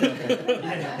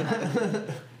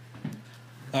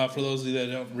 For those of you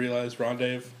that don't realize, Ron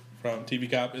Dave from TV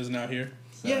Cop is now here.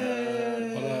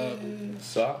 Yay! What up?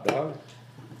 What's up, dog?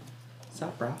 What's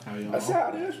up, bro? How y'all? What's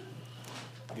up, dude?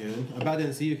 Good. I about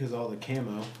didn't see you because of all the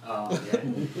camo. Oh, yeah.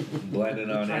 Blending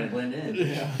on Trying to in. blend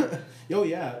in. Oh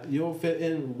yeah, you'll fit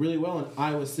in really well in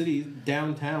Iowa City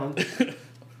downtown.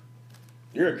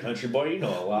 You're a country boy. You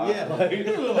know a lot. Yeah, Like,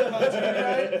 you're a little country,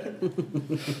 right?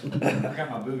 I got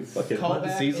my boots. fucking Call hunting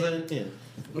back season. and in.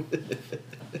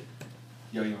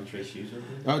 Yo, you want to trade shoes real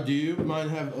quick? Oh, do you? Mine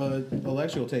have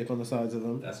electrical tape on the sides of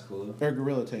them. That's cool. Or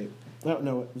Gorilla tape. No,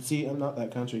 no. See, I'm not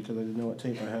that country because I didn't know what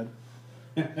tape I had.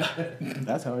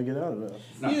 That's how I get out of it.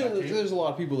 Not Yeah, that cheap. there's a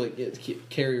lot of people that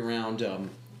carry around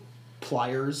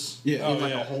pliers Yeah. in Oh,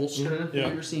 like yeah. a holster. Mhm. Yeah.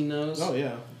 You ever seen those? Oh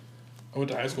yeah. I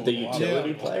went to high school The with a lot of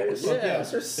utility them. players. Fuck yeah.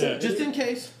 Those are sick. Just in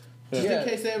case. Just Yeah. in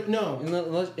case they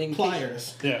no In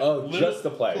pliers. Yeah. Oh, Liter- just the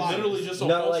pliers. Literally just a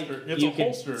Not holster. like It's you a can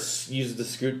holster. use the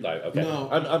screw. Like, okay. No.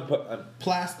 I'm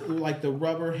Plastic, like the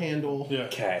rubber handle. Yeah.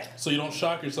 okay. So you don't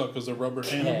shock yourself because they're rubber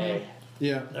handle. Okay.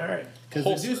 Yeah. All right. Because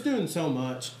Holster. they're just doing so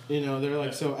much. You know, they're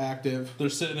like so active. They're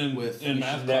sitting in With- in You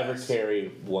math should never class. carry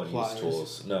one-use Pliers.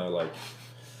 tools. No, like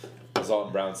as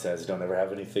Alton Brown says, don't ever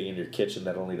have anything in your kitchen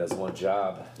that only does one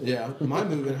job. Yeah. My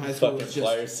move in high school Fucking was just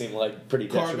pliers seem like pretty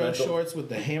cargo detrimental. shorts with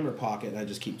the hammer pocket, and I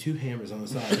just keep 2 hammers on the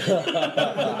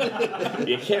side.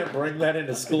 You can't bring that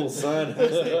into school, son.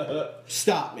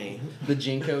 Stop me. The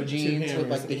Jinko jeans with hammers,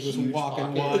 like the just huge walking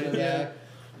pocket wide, in the yeah. back.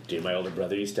 Dude, my older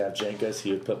brother used to have Jenkos.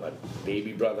 He would put my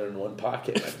baby brother in one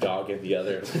pocket, my dog in the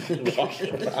other, and walk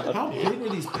around. How big were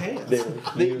these pants? They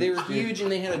were They were huge and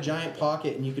they had a giant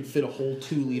pocket and you could fit a whole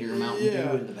 2-liter Mountain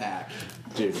Yeah. Dew in the back.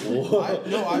 dude, what?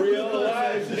 I Real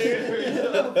life,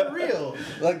 dude. For real.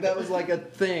 Like that was like a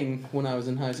thing when I was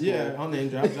in high school. Yeah, I'll name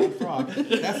drop that frog.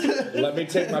 That's Let me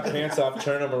take my pants off,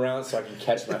 turn them around so I can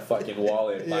catch my fucking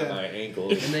wallet by Yeah. my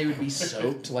ankles. And they would be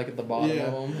soaked like at the bottom yeah.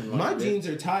 of them. And, My like, jeans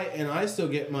are tight, and I still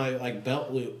get my like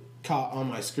belt loop caught on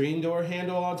my screen door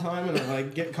handle all the time, and I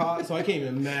like get caught. So I can't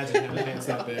even imagine having pants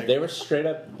that big. They were straight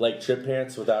up like trip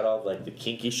pants without all like the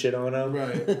kinky shit on them,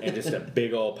 Right. And just a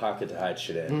big old pocket to hide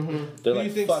shit in. Mhm. They're Who like,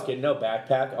 you think- fuck it, no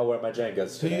backpack. I'll wear my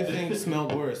Jenkos Who do today. you think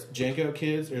smelled worse, Janko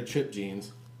kids or Trip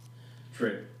jeans?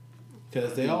 Trip.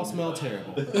 Because they all smell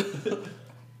terrible.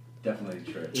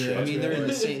 Definitely trip. Yeah. I mean, they're in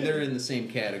the same. They're in the same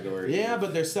category. Yeah,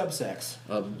 but they're subsex.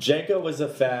 Jenko was a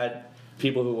fad.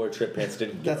 People who wore trip pants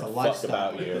didn't give That's a a fuck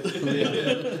lifestyle. about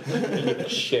you.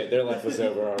 Shit, their life was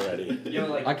over already. You know,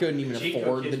 like I couldn't even Jinko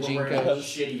afford kids the were wearing, like,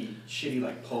 Jinkos. shitty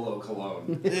like polo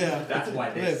cologne. Yeah. That's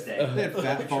why they They stay. had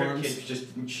fat Trip farms. kids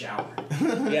just didn't shower.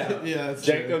 Yeah. Yeah, that's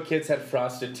Jenko true. kids had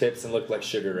frosted tips and looked like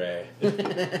Sugar Ray.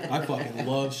 I fucking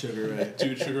love Sugar Ray.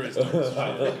 Dude, Sugar Ray's dope as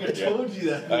fuck. I told you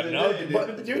that. the I other know, day, dude.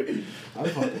 but dude. I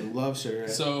fucking love Sugar Ray.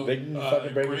 So, They can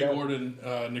fucking break it Greg down. Gordon,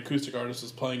 an acoustic artist,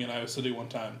 was playing in Iowa City one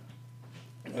time.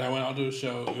 And I went out to a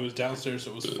show. It was downstairs,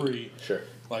 so it was free. Sure.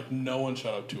 Like, no one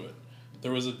showed up to it.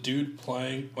 There was a dude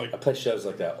playing, like, I play shows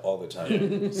like that all the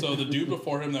time. so the dude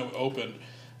before him that opened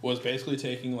was basically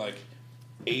taking, like,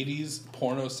 80s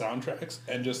porno soundtracks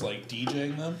and just, like,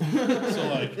 DJing them. So,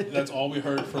 like, that's all we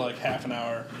heard for, like, half an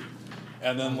hour.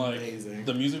 And then, like, Amazing.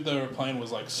 the music they were playing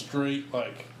was, like, straight,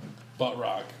 like, butt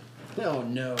rock. Oh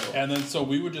no. And then so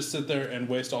we would just sit there and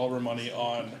waste all of our money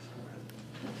on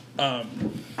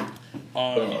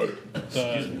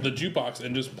the jukebox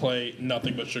and just play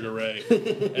nothing but Sugar Ray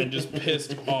and just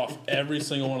pissed off every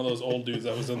single one of those old dudes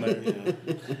that was in there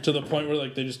to the point where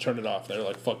like they just turned it off. They're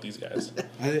like, fuck these guys.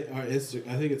 I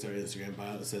think it's our Instagram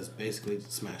bio that says basically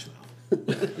Smash Mouth.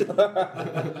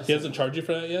 He hasn't charged you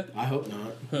for that yet? I hope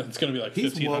not. It's gonna be like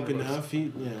He's woke $1,500. enough.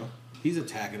 He's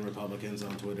attacking Republicans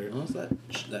on Twitter. Well, it's that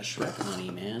Shrek money,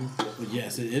 man. But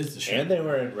yes, it is the shit. And they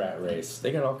were in Rat Race.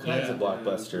 They got all kinds Yeah. of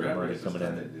blockbuster Rat money Race is coming tight,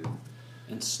 in. dude.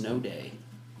 And Snow Day,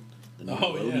 the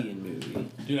Oh, yeah. Nickelodeon movie.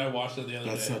 Dude, I watched it the other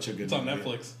That's day. such a good It's on movie.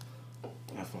 Netflix.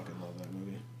 I fucking love that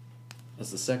movie. That's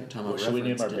the second time What I've should we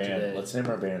name referenced our it band? today. Let's name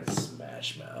our band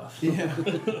Smash Mouth. Yeah.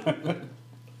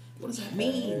 What does that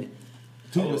mean?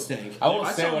 Tuba Stank. I won't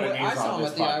say what it I means saw on him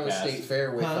this at the Iowa podcast. State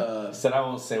Fair with. I said I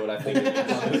won't say what I think it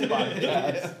means on this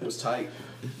podcast. It was tight.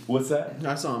 What's that?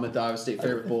 I saw him at the Iowa State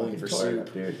Fair with Bowling for Tore it Soup.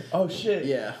 up, dude. Oh shit.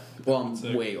 Yeah. Well, I'm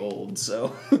Sick. way old,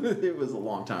 so it was a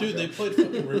long time Dude, ago. they played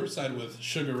fucking Riverside with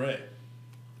Sugar Ray.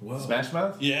 Whoa. Smash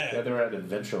Mouth? Yeah. Yeah, they were at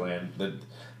Adventureland.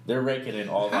 They're raking in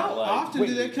all How that like. often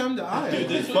do they come to Iowa? Dude,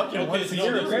 this fucking once a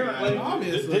year, apparently.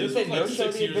 Obviously. This was like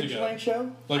 6 years ago.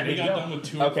 show? Like I we didn't got know. done with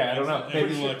 2 Okay, I don't know. And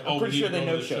we were like, oh, we pretty need sure to they go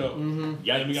no to the show. show. And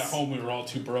then we got Yikes. home, we were all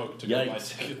too broke to go buy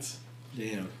Yikes. tickets.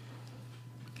 Damn.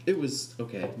 It was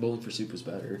okay. Bowling for Soup was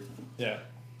better. Yeah.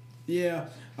 Yeah,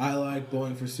 I like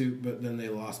Bowling for Soup, but then they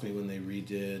lost me when they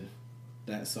redid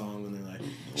that song when they're like,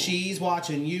 she's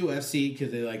watching UFC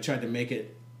because they like tried to make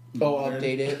it. Oh, modern.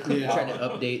 update it. Yeah. Trying to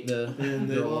update the And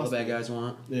they girl all lost the bad me. guys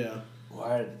want. Yeah.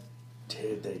 Why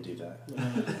did they do that?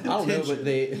 I don't know, but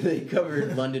they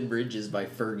covered London Bridges by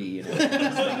Fergie, and it was the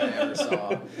best thing I ever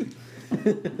saw.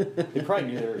 They probably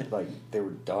knew they were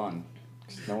done.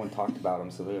 'Cause no one talked about them,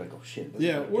 so they're like, "Oh shit!"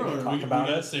 Yeah, we're on. We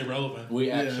gotta stay relevant. We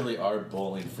Yeah. actually are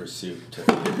bowling for soup to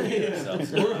feed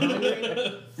ourselves. We're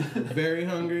hungry. Very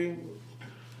hungry.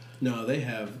 No, they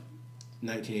have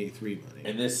 1983 money.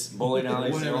 And this bowling alley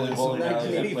is the Whatever only that bowling song-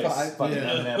 alley that plays 1985. fucking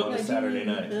Yeah. Eminem on a Saturday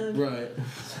night.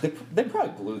 Right. They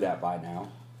probably blew that by now.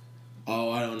 Oh,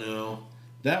 I don't know.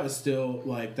 That was still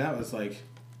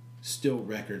still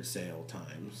record sale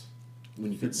times.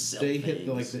 When you could sell They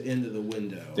things. hit the end of the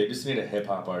window. They just need a hip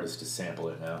hop artist to sample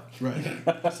it now. Right.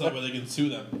 So that way they can sue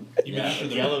them. Even Yeah, after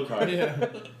the Yellow Card. Yeah.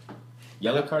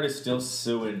 Yellow Card is still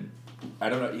suing. I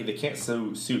don't know. They can't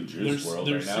sue Juice WRLD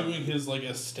They're right now. suing his like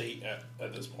estate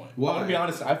at this point. I'm gonna be Why?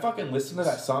 honest. I fucking listened to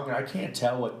that song and I can't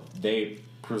tell what they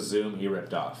presume he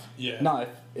ripped off. Yeah. No,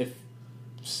 if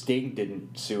Sting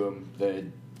didn't sue him, the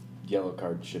Yellow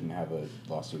Card shouldn't have a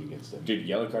lawsuit against him. Dude,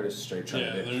 Yellow Card is straight trying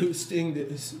Yeah, to. they're- Who Sting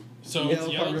did? So Yellow it's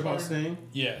Card Yellow rip off Card. Sting?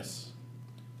 Yes,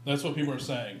 that's what people are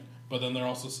saying. But then they're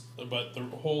also, but the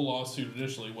whole lawsuit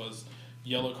initially was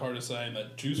Yellow Card is saying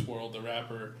that Juice WRLD, the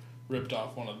rapper, ripped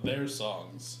off one of their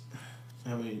songs.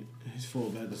 I mean, he's full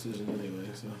of bad decisions anyway.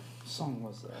 So What song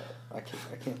was that? I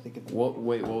can't think of it. What?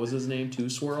 Wait, what was his name? Two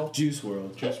Swirl. Juice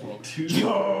WRLD. Juice WRLD.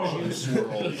 Juice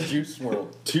WRLD. Juice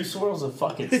WRLD. Two Swirls a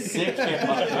fucking sick hip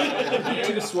hop.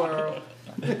 Two Swirl.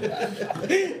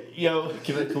 Yo,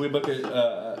 can we book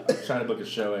a? I'm trying to book a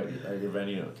show at your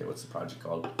venue. Okay, what's the project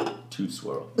called? Two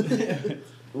Swirl.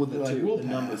 With the Like, two, we'll the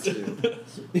number pass. 2.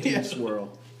 Yeah. Two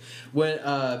Swirl. When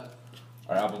Our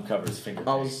album cover is Finger.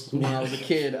 I was a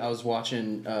kid, I was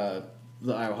watching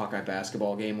the Iowa Hawkeye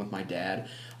basketball game with my dad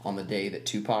on the day that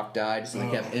Tupac died, so they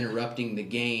kept interrupting the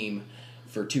game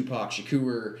for Tupac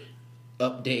Shakur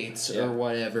updates or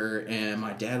whatever, and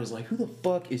my dad was like, "Who the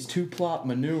fuck is Tupac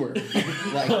Manure?"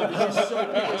 Like, he was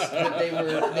so pissed that they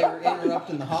were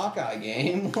interrupting the Hawkeye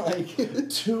game. Like,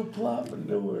 Tupac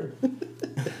Manure.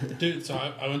 Dude, so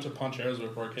I went to Poncheros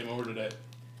before I came over today,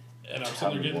 and I'm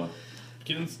sitting there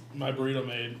getting my burrito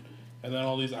made, and then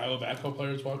all these Iowa basketball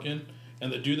players walk in,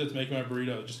 and the dude that's making my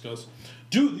burrito just goes,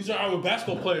 "Dude, these are Iowa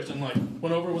basketball players," and like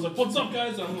went over and was like, "What's up,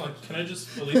 guys?" And I'm like, "Can I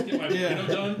just at least get my burrito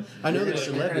done?" I know they're Like,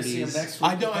 celebrities.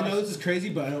 I know this is crazy,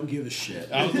 but I don't give a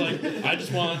shit. I was like, I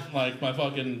just want like my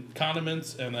fucking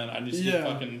condiments, and then I just need to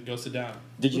fucking go sit down.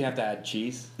 Did you have to add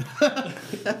cheese? Oh,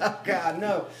 God,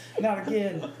 no. Not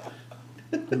again.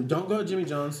 Don't go to Jimmy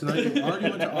John's tonight. You already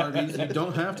went to Arby's. You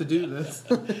don't have to do this.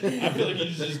 I feel like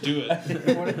you should just do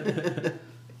it.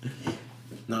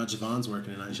 No, Javon's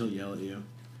working tonight. She'll yell at you.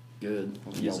 Good.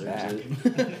 Yell back.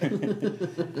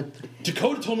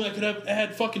 Dakota told me I could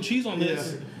add fucking cheese on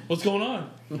this. Yeah. What's going on?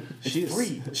 She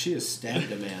free. She has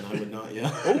stabbed a man. I would not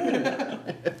yell.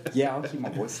 Yeah, I'll keep my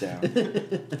voice down.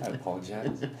 I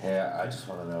apologize. Hey, I just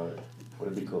want to know,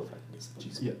 would it be cool if I could get some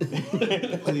cheese? Yeah.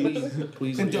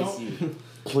 Please And don't.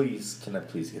 Please, can I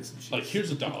please get some cheese? Like,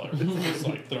 here's $1. Just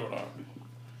like throw it on.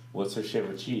 What's her shit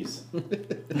with cheese?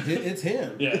 It's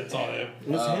him. Yeah, it's all him.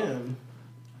 It's him.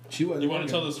 She wasn't. You want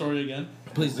to working. tell the story again?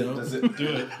 Please don't. Does it? Do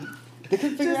it. They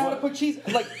couldn't figure out how to put cheese.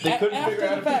 Like They couldn't after figure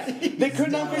the out- fact. They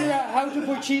could not figure out how to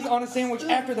put cheese on a sandwich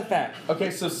after the fact.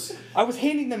 Okay, so I was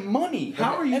handing them money.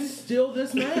 How are you And still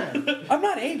this mad? I'm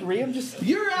not angry. I'm just.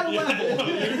 You're out of level.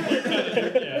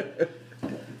 Yeah.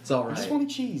 It's all I just right. wanted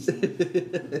cheese.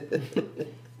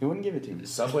 He wouldn't give it to me.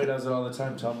 Subway does it all the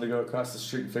time. Tell them to go across the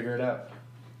street and figure it out.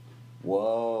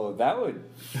 Whoa, that would.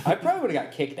 I probably would have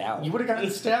got kicked out. You would have gotten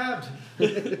stabbed.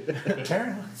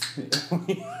 Apparently.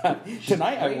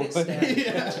 Tonight I Great would.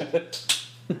 stab.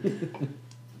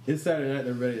 It's Saturday night.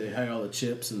 They're ready. They hide all the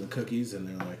chips and the cookies, and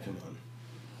they're like, "Come on,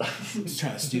 just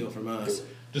try to steal from us."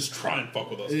 Just try and fuck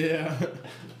with us. Yeah.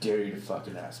 Dare you to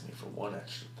fucking ask me for one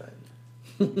extra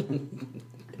thing.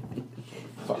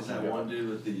 Fuck Is that you. one dude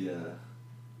with the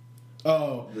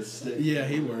Oh. stick? Yeah,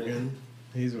 he's working.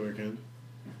 He's working.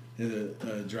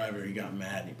 The driver, he got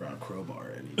mad and he brought a crowbar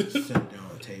and he just set it down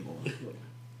on the table.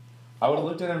 I would have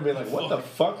looked at him and be like, what the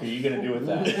fuck are you going to do with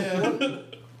that?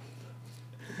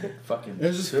 Fucking It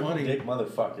was just triple funny. dick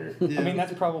motherfucker. Yeah. I mean,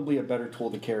 that's probably a better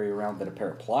tool to carry around than a pair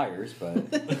of pliers, but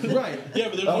Right. Yeah,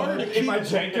 but there's Oh, no in my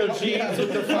Janko jeans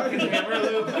with the fucking hammer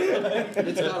loop.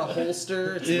 It's got a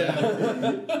holster. It's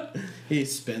Yeah. He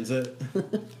spins it.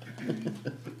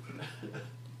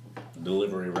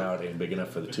 Delivery route ain't big enough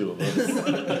for the two of us.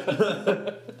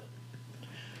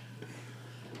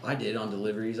 I did on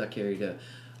deliveries. I carried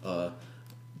a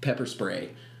pepper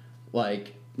spray,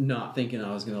 like not thinking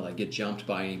I was gonna like get jumped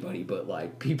by anybody, but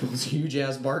like people's huge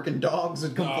ass barking dogs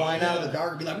would come flying out of the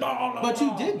dark and be like, "No, no!" But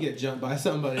you did get jumped by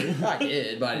somebody. I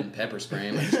did, but I didn't pepper spray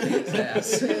him. I just kicked his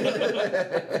ass.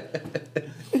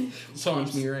 So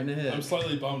Punched me right in the head. I'm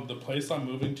slightly bummed. The place I'm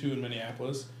moving to in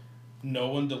Minneapolis, no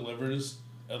one delivers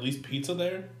at least pizza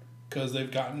there because they've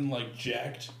gotten like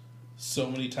jacked so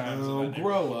many times. Oh, in that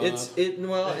grow up.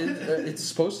 It's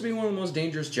supposed to be one of the most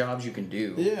dangerous jobs you can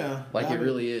do. Yeah. Like I it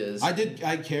really is. I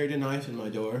carried a knife in my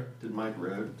door. Did Mike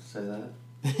Rowe say that?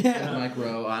 Yeah. Mike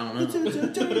Rowe, I don't It's know. a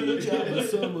dirty job, but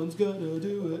someone's gotta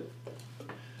do it.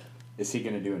 is he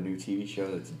going to do a new TV show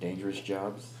that's Dangerous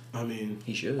Jobs? I mean,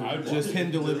 He should. I'd just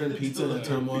him delivering pizza in a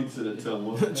Tumwa. Pizza in a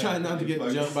Tumwa. Trying not to get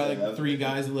jumped by like 3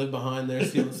 guys that live behind there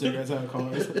stealing cigarettes out of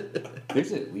cars.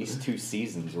 There's at least 2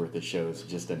 seasons worth of shows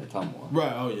just in a Tumwa.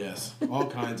 Right, oh yes. All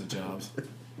kinds of jobs.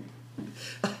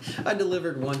 I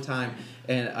delivered one time,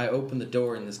 and I opened the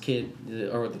door, and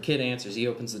the kid answers. He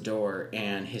opens the door,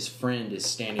 and his friend is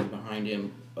standing behind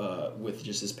him with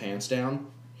just his pants down,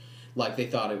 like they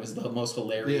thought it was the most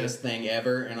hilarious thing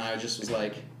ever. And I just was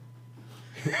like,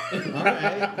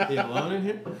 "Alright, You alone in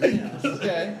here? yeah,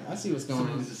 okay, I see what's going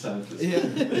on." Yeah.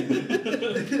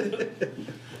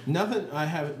 Nothing. I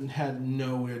haven't had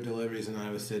no weird deliveries in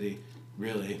Iowa City,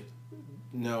 really.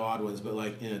 No odd ones, but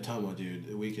like in Ottumwa,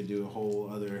 dude, we could do a whole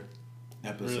other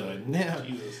episode. Really? Yeah.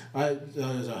 Jesus.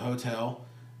 There's a hotel,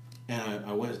 and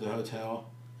I went to the hotel,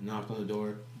 knocked on the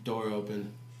door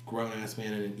opened, grown ass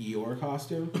man in an Eeyore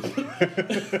costume.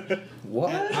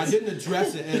 What? And I didn't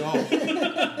address it at all.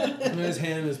 I was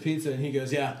handing his pizza, and he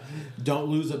goes, "Yeah, don't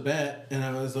lose a bet." And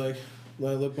I was like,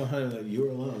 I looked behind him like, "You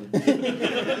were alone. Did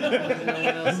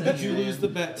you lose the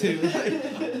bet too?"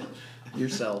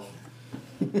 Yourself.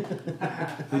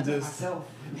 He just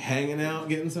hanging out,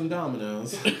 getting some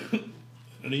Dominoes.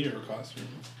 in a hero costume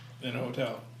in a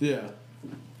hotel. Yeah.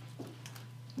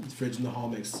 The fridge in the hall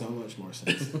makes so much more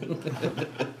sense.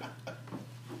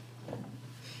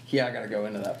 Yeah, I gotta go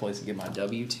into that place and get my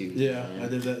W-2. Yeah, I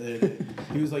did that the other day.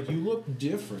 He was like, "You look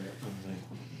different."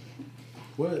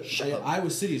 I was like, "What?" Iowa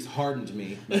City's hardened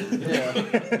me.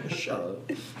 Yeah. Shut up.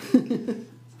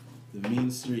 The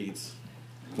mean streets.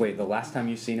 Wait, the last time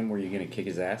you seen him, were you gonna kick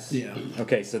his ass? Yeah.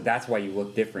 Okay, so that's why you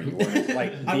look different. You weren't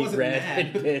like I beat wasn't red mad.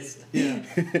 and pissed. Yeah.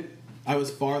 I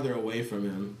was farther away from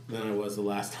him than I was the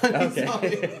last time I saw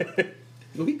him. Okay.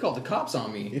 Well, he called the cops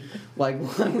on me. Like,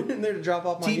 when I went in there to drop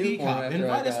off my TV uniform cop, after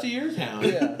invite I us got- to your town.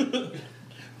 Yeah.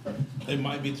 They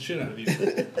might beat the shit out of you.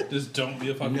 Just don't be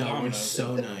a fucking No, we're domino.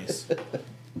 so nice.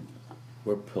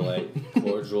 We're polite,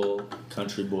 cordial,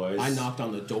 country boys. I knocked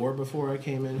on the door before I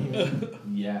came in here.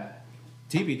 Yeah.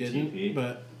 TB didn't, TB.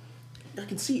 but I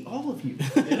can see all of you.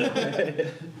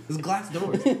 There's glass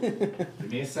doors. Give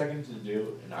me a second to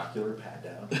do an ocular pat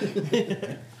down.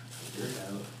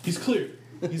 He's clear.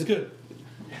 He's good.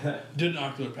 Did an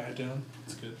ocular pat down.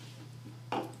 It's good.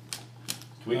 Can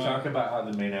we talk about how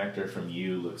the main actor from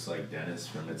You looks like Dennis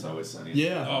from It's Always Sunny?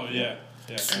 Yeah. Oh yeah,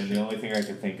 yeah. And the only thing I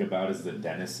can think about is the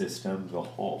Dennis system, the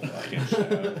whole fucking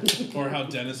show. Or how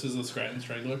Dennis is the Scranton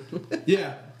Strangler.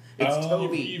 Yeah. It's Oh,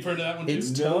 Toby. You've heard of that one too?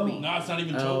 It's Toby. No, it's not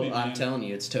even Oh, Toby. I'm man. telling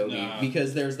you, it's Toby. Nah.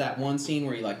 Because there's that one scene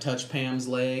where he like touched Pam's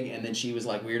leg, and then she was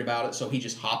like weird about it, so he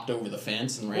just hopped over the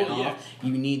fence and ran Oh, yeah. off.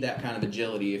 You need that kind of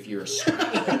agility if you're a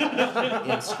Scranton,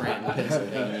 in Scranton,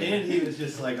 Pennsylvania. And he was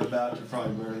just like about to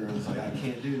probably murder him. He's like, I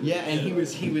can't do this. Yeah, and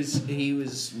he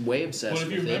was way obsessed. But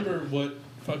if you with it. remember what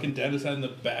fucking Dennis had in the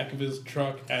back of his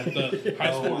truck at the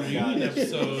high school Oh my reunion God.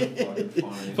 episode, Fucking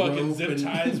funny. fucking Rope zip and-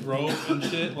 ties, rope and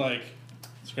shit, like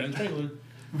Scranton Strangler.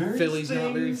 Various Philly's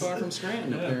not very things. far from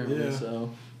Scranton, Yeah. apparently, Yeah.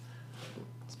 so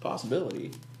it's a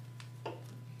possibility.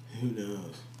 Who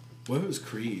knows? What was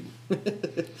Creed?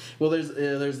 Well,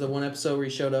 there's the one episode where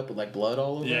he showed up with like blood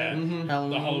all over Yeah. him.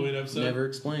 Halloween. The Halloween episode. Never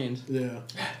explained. Yeah.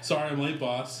 Sorry, I'm late,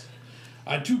 boss.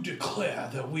 I do declare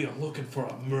that we are looking for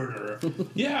a murderer.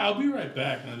 Yeah, I'll be right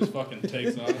back. And it just fucking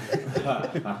takes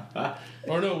off.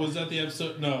 Or no, was that the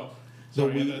episode? No. The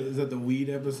Sorry, I weed, got that- is that the weed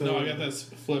episode? No, I got that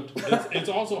flipped. It's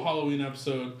also a Halloween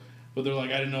episode, but they're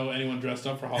like, I didn't know anyone dressed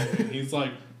up for Halloween. He's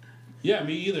like, yeah,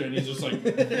 me either. And he's just like,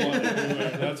 blood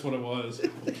everywhere. That's what it was.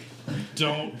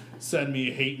 Don't send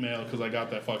me hate mail because I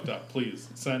got that fucked up. Please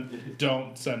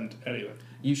don't send anything.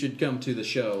 You should come to the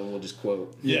show and we'll just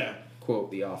quote Yeah.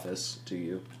 The Office to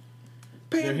you.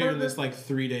 They're hearing this like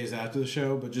 3 days after the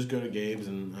show, but just go to Gabe's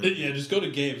and Yeah, just go to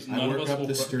Gabe's. I None work of us up will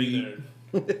the be street.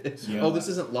 there. Yeah. Oh, this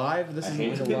isn't live. This I isn't hate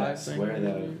like to a be that live thing. swear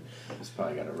though. It's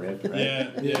probably got a rip, right?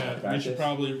 Yeah. We Practice. should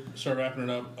probably start wrapping it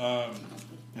up. I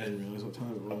didn't realize what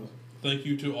time it was. Thank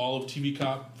you to all of TV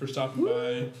Cop for stopping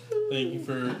by. Thank you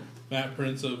for Matt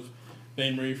Prince of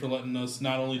Bain Marie for letting us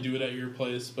not only do it at your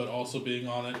place, but also being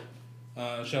on it.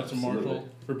 Shout out to Marshall Absolutely.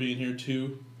 for being here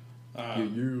too.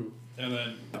 And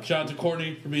then shout out to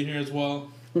Courtney for being here as well.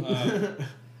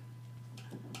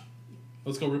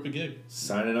 Let's go rip a gig.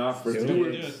 Signing off. Let's Ripping fucking do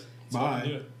it. hits. Let's fucking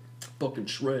do it. Fucking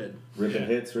shred. Ripping Yeah.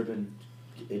 hits. Ripping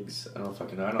gigs. I don't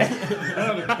fucking know. I don't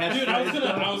have a catchphrase. Dude,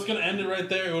 I was gonna end it right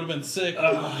there. It would have been sick.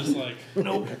 But I'm just like,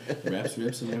 nope. Raps,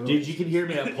 rips, and Dude, everything. you can hear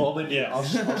me at Pullman. Yeah. I'll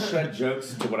shred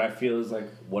jokes to what I feel is like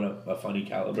what a funny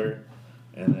caliber.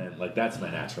 And then, like, that's my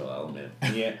natural element.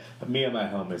 Yeah, me and my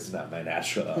home is not my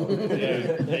natural element.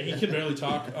 Yeah, he can barely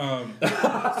talk.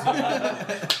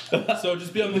 So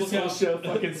just be on the This whole lookout. show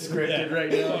fucking scripted right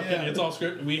now. Fucking- It's all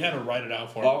scripted. We had to write it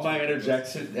out for him. All my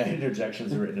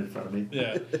interjections are written in front of me.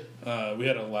 Yeah, we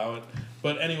had to allow it.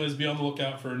 But anyways, be on the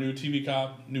lookout for a new TV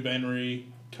Cop, new Bain Marie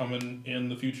coming in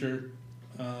the future.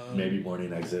 Maybe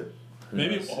Morning Exit. Who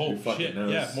Maybe, knows? oh Who fucking shit,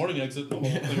 knows? yeah, Morning Exit, the whole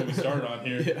thing that we started on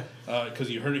here. Because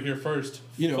you heard it here first.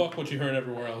 You know. Fuck what you heard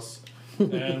everywhere else.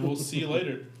 And we'll see you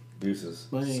later. Deuces.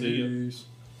 See ya.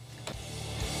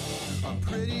 I'm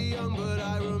pretty young, but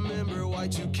I remember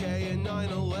Y2K and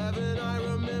 9/11. I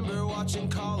remember watching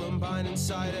Columbine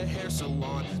inside a hair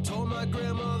salon. Told my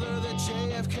grandmother that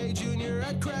JFK Jr.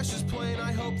 had crashed his plane.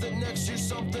 I hope that next year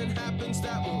something happens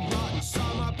that will rot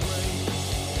inside my brain.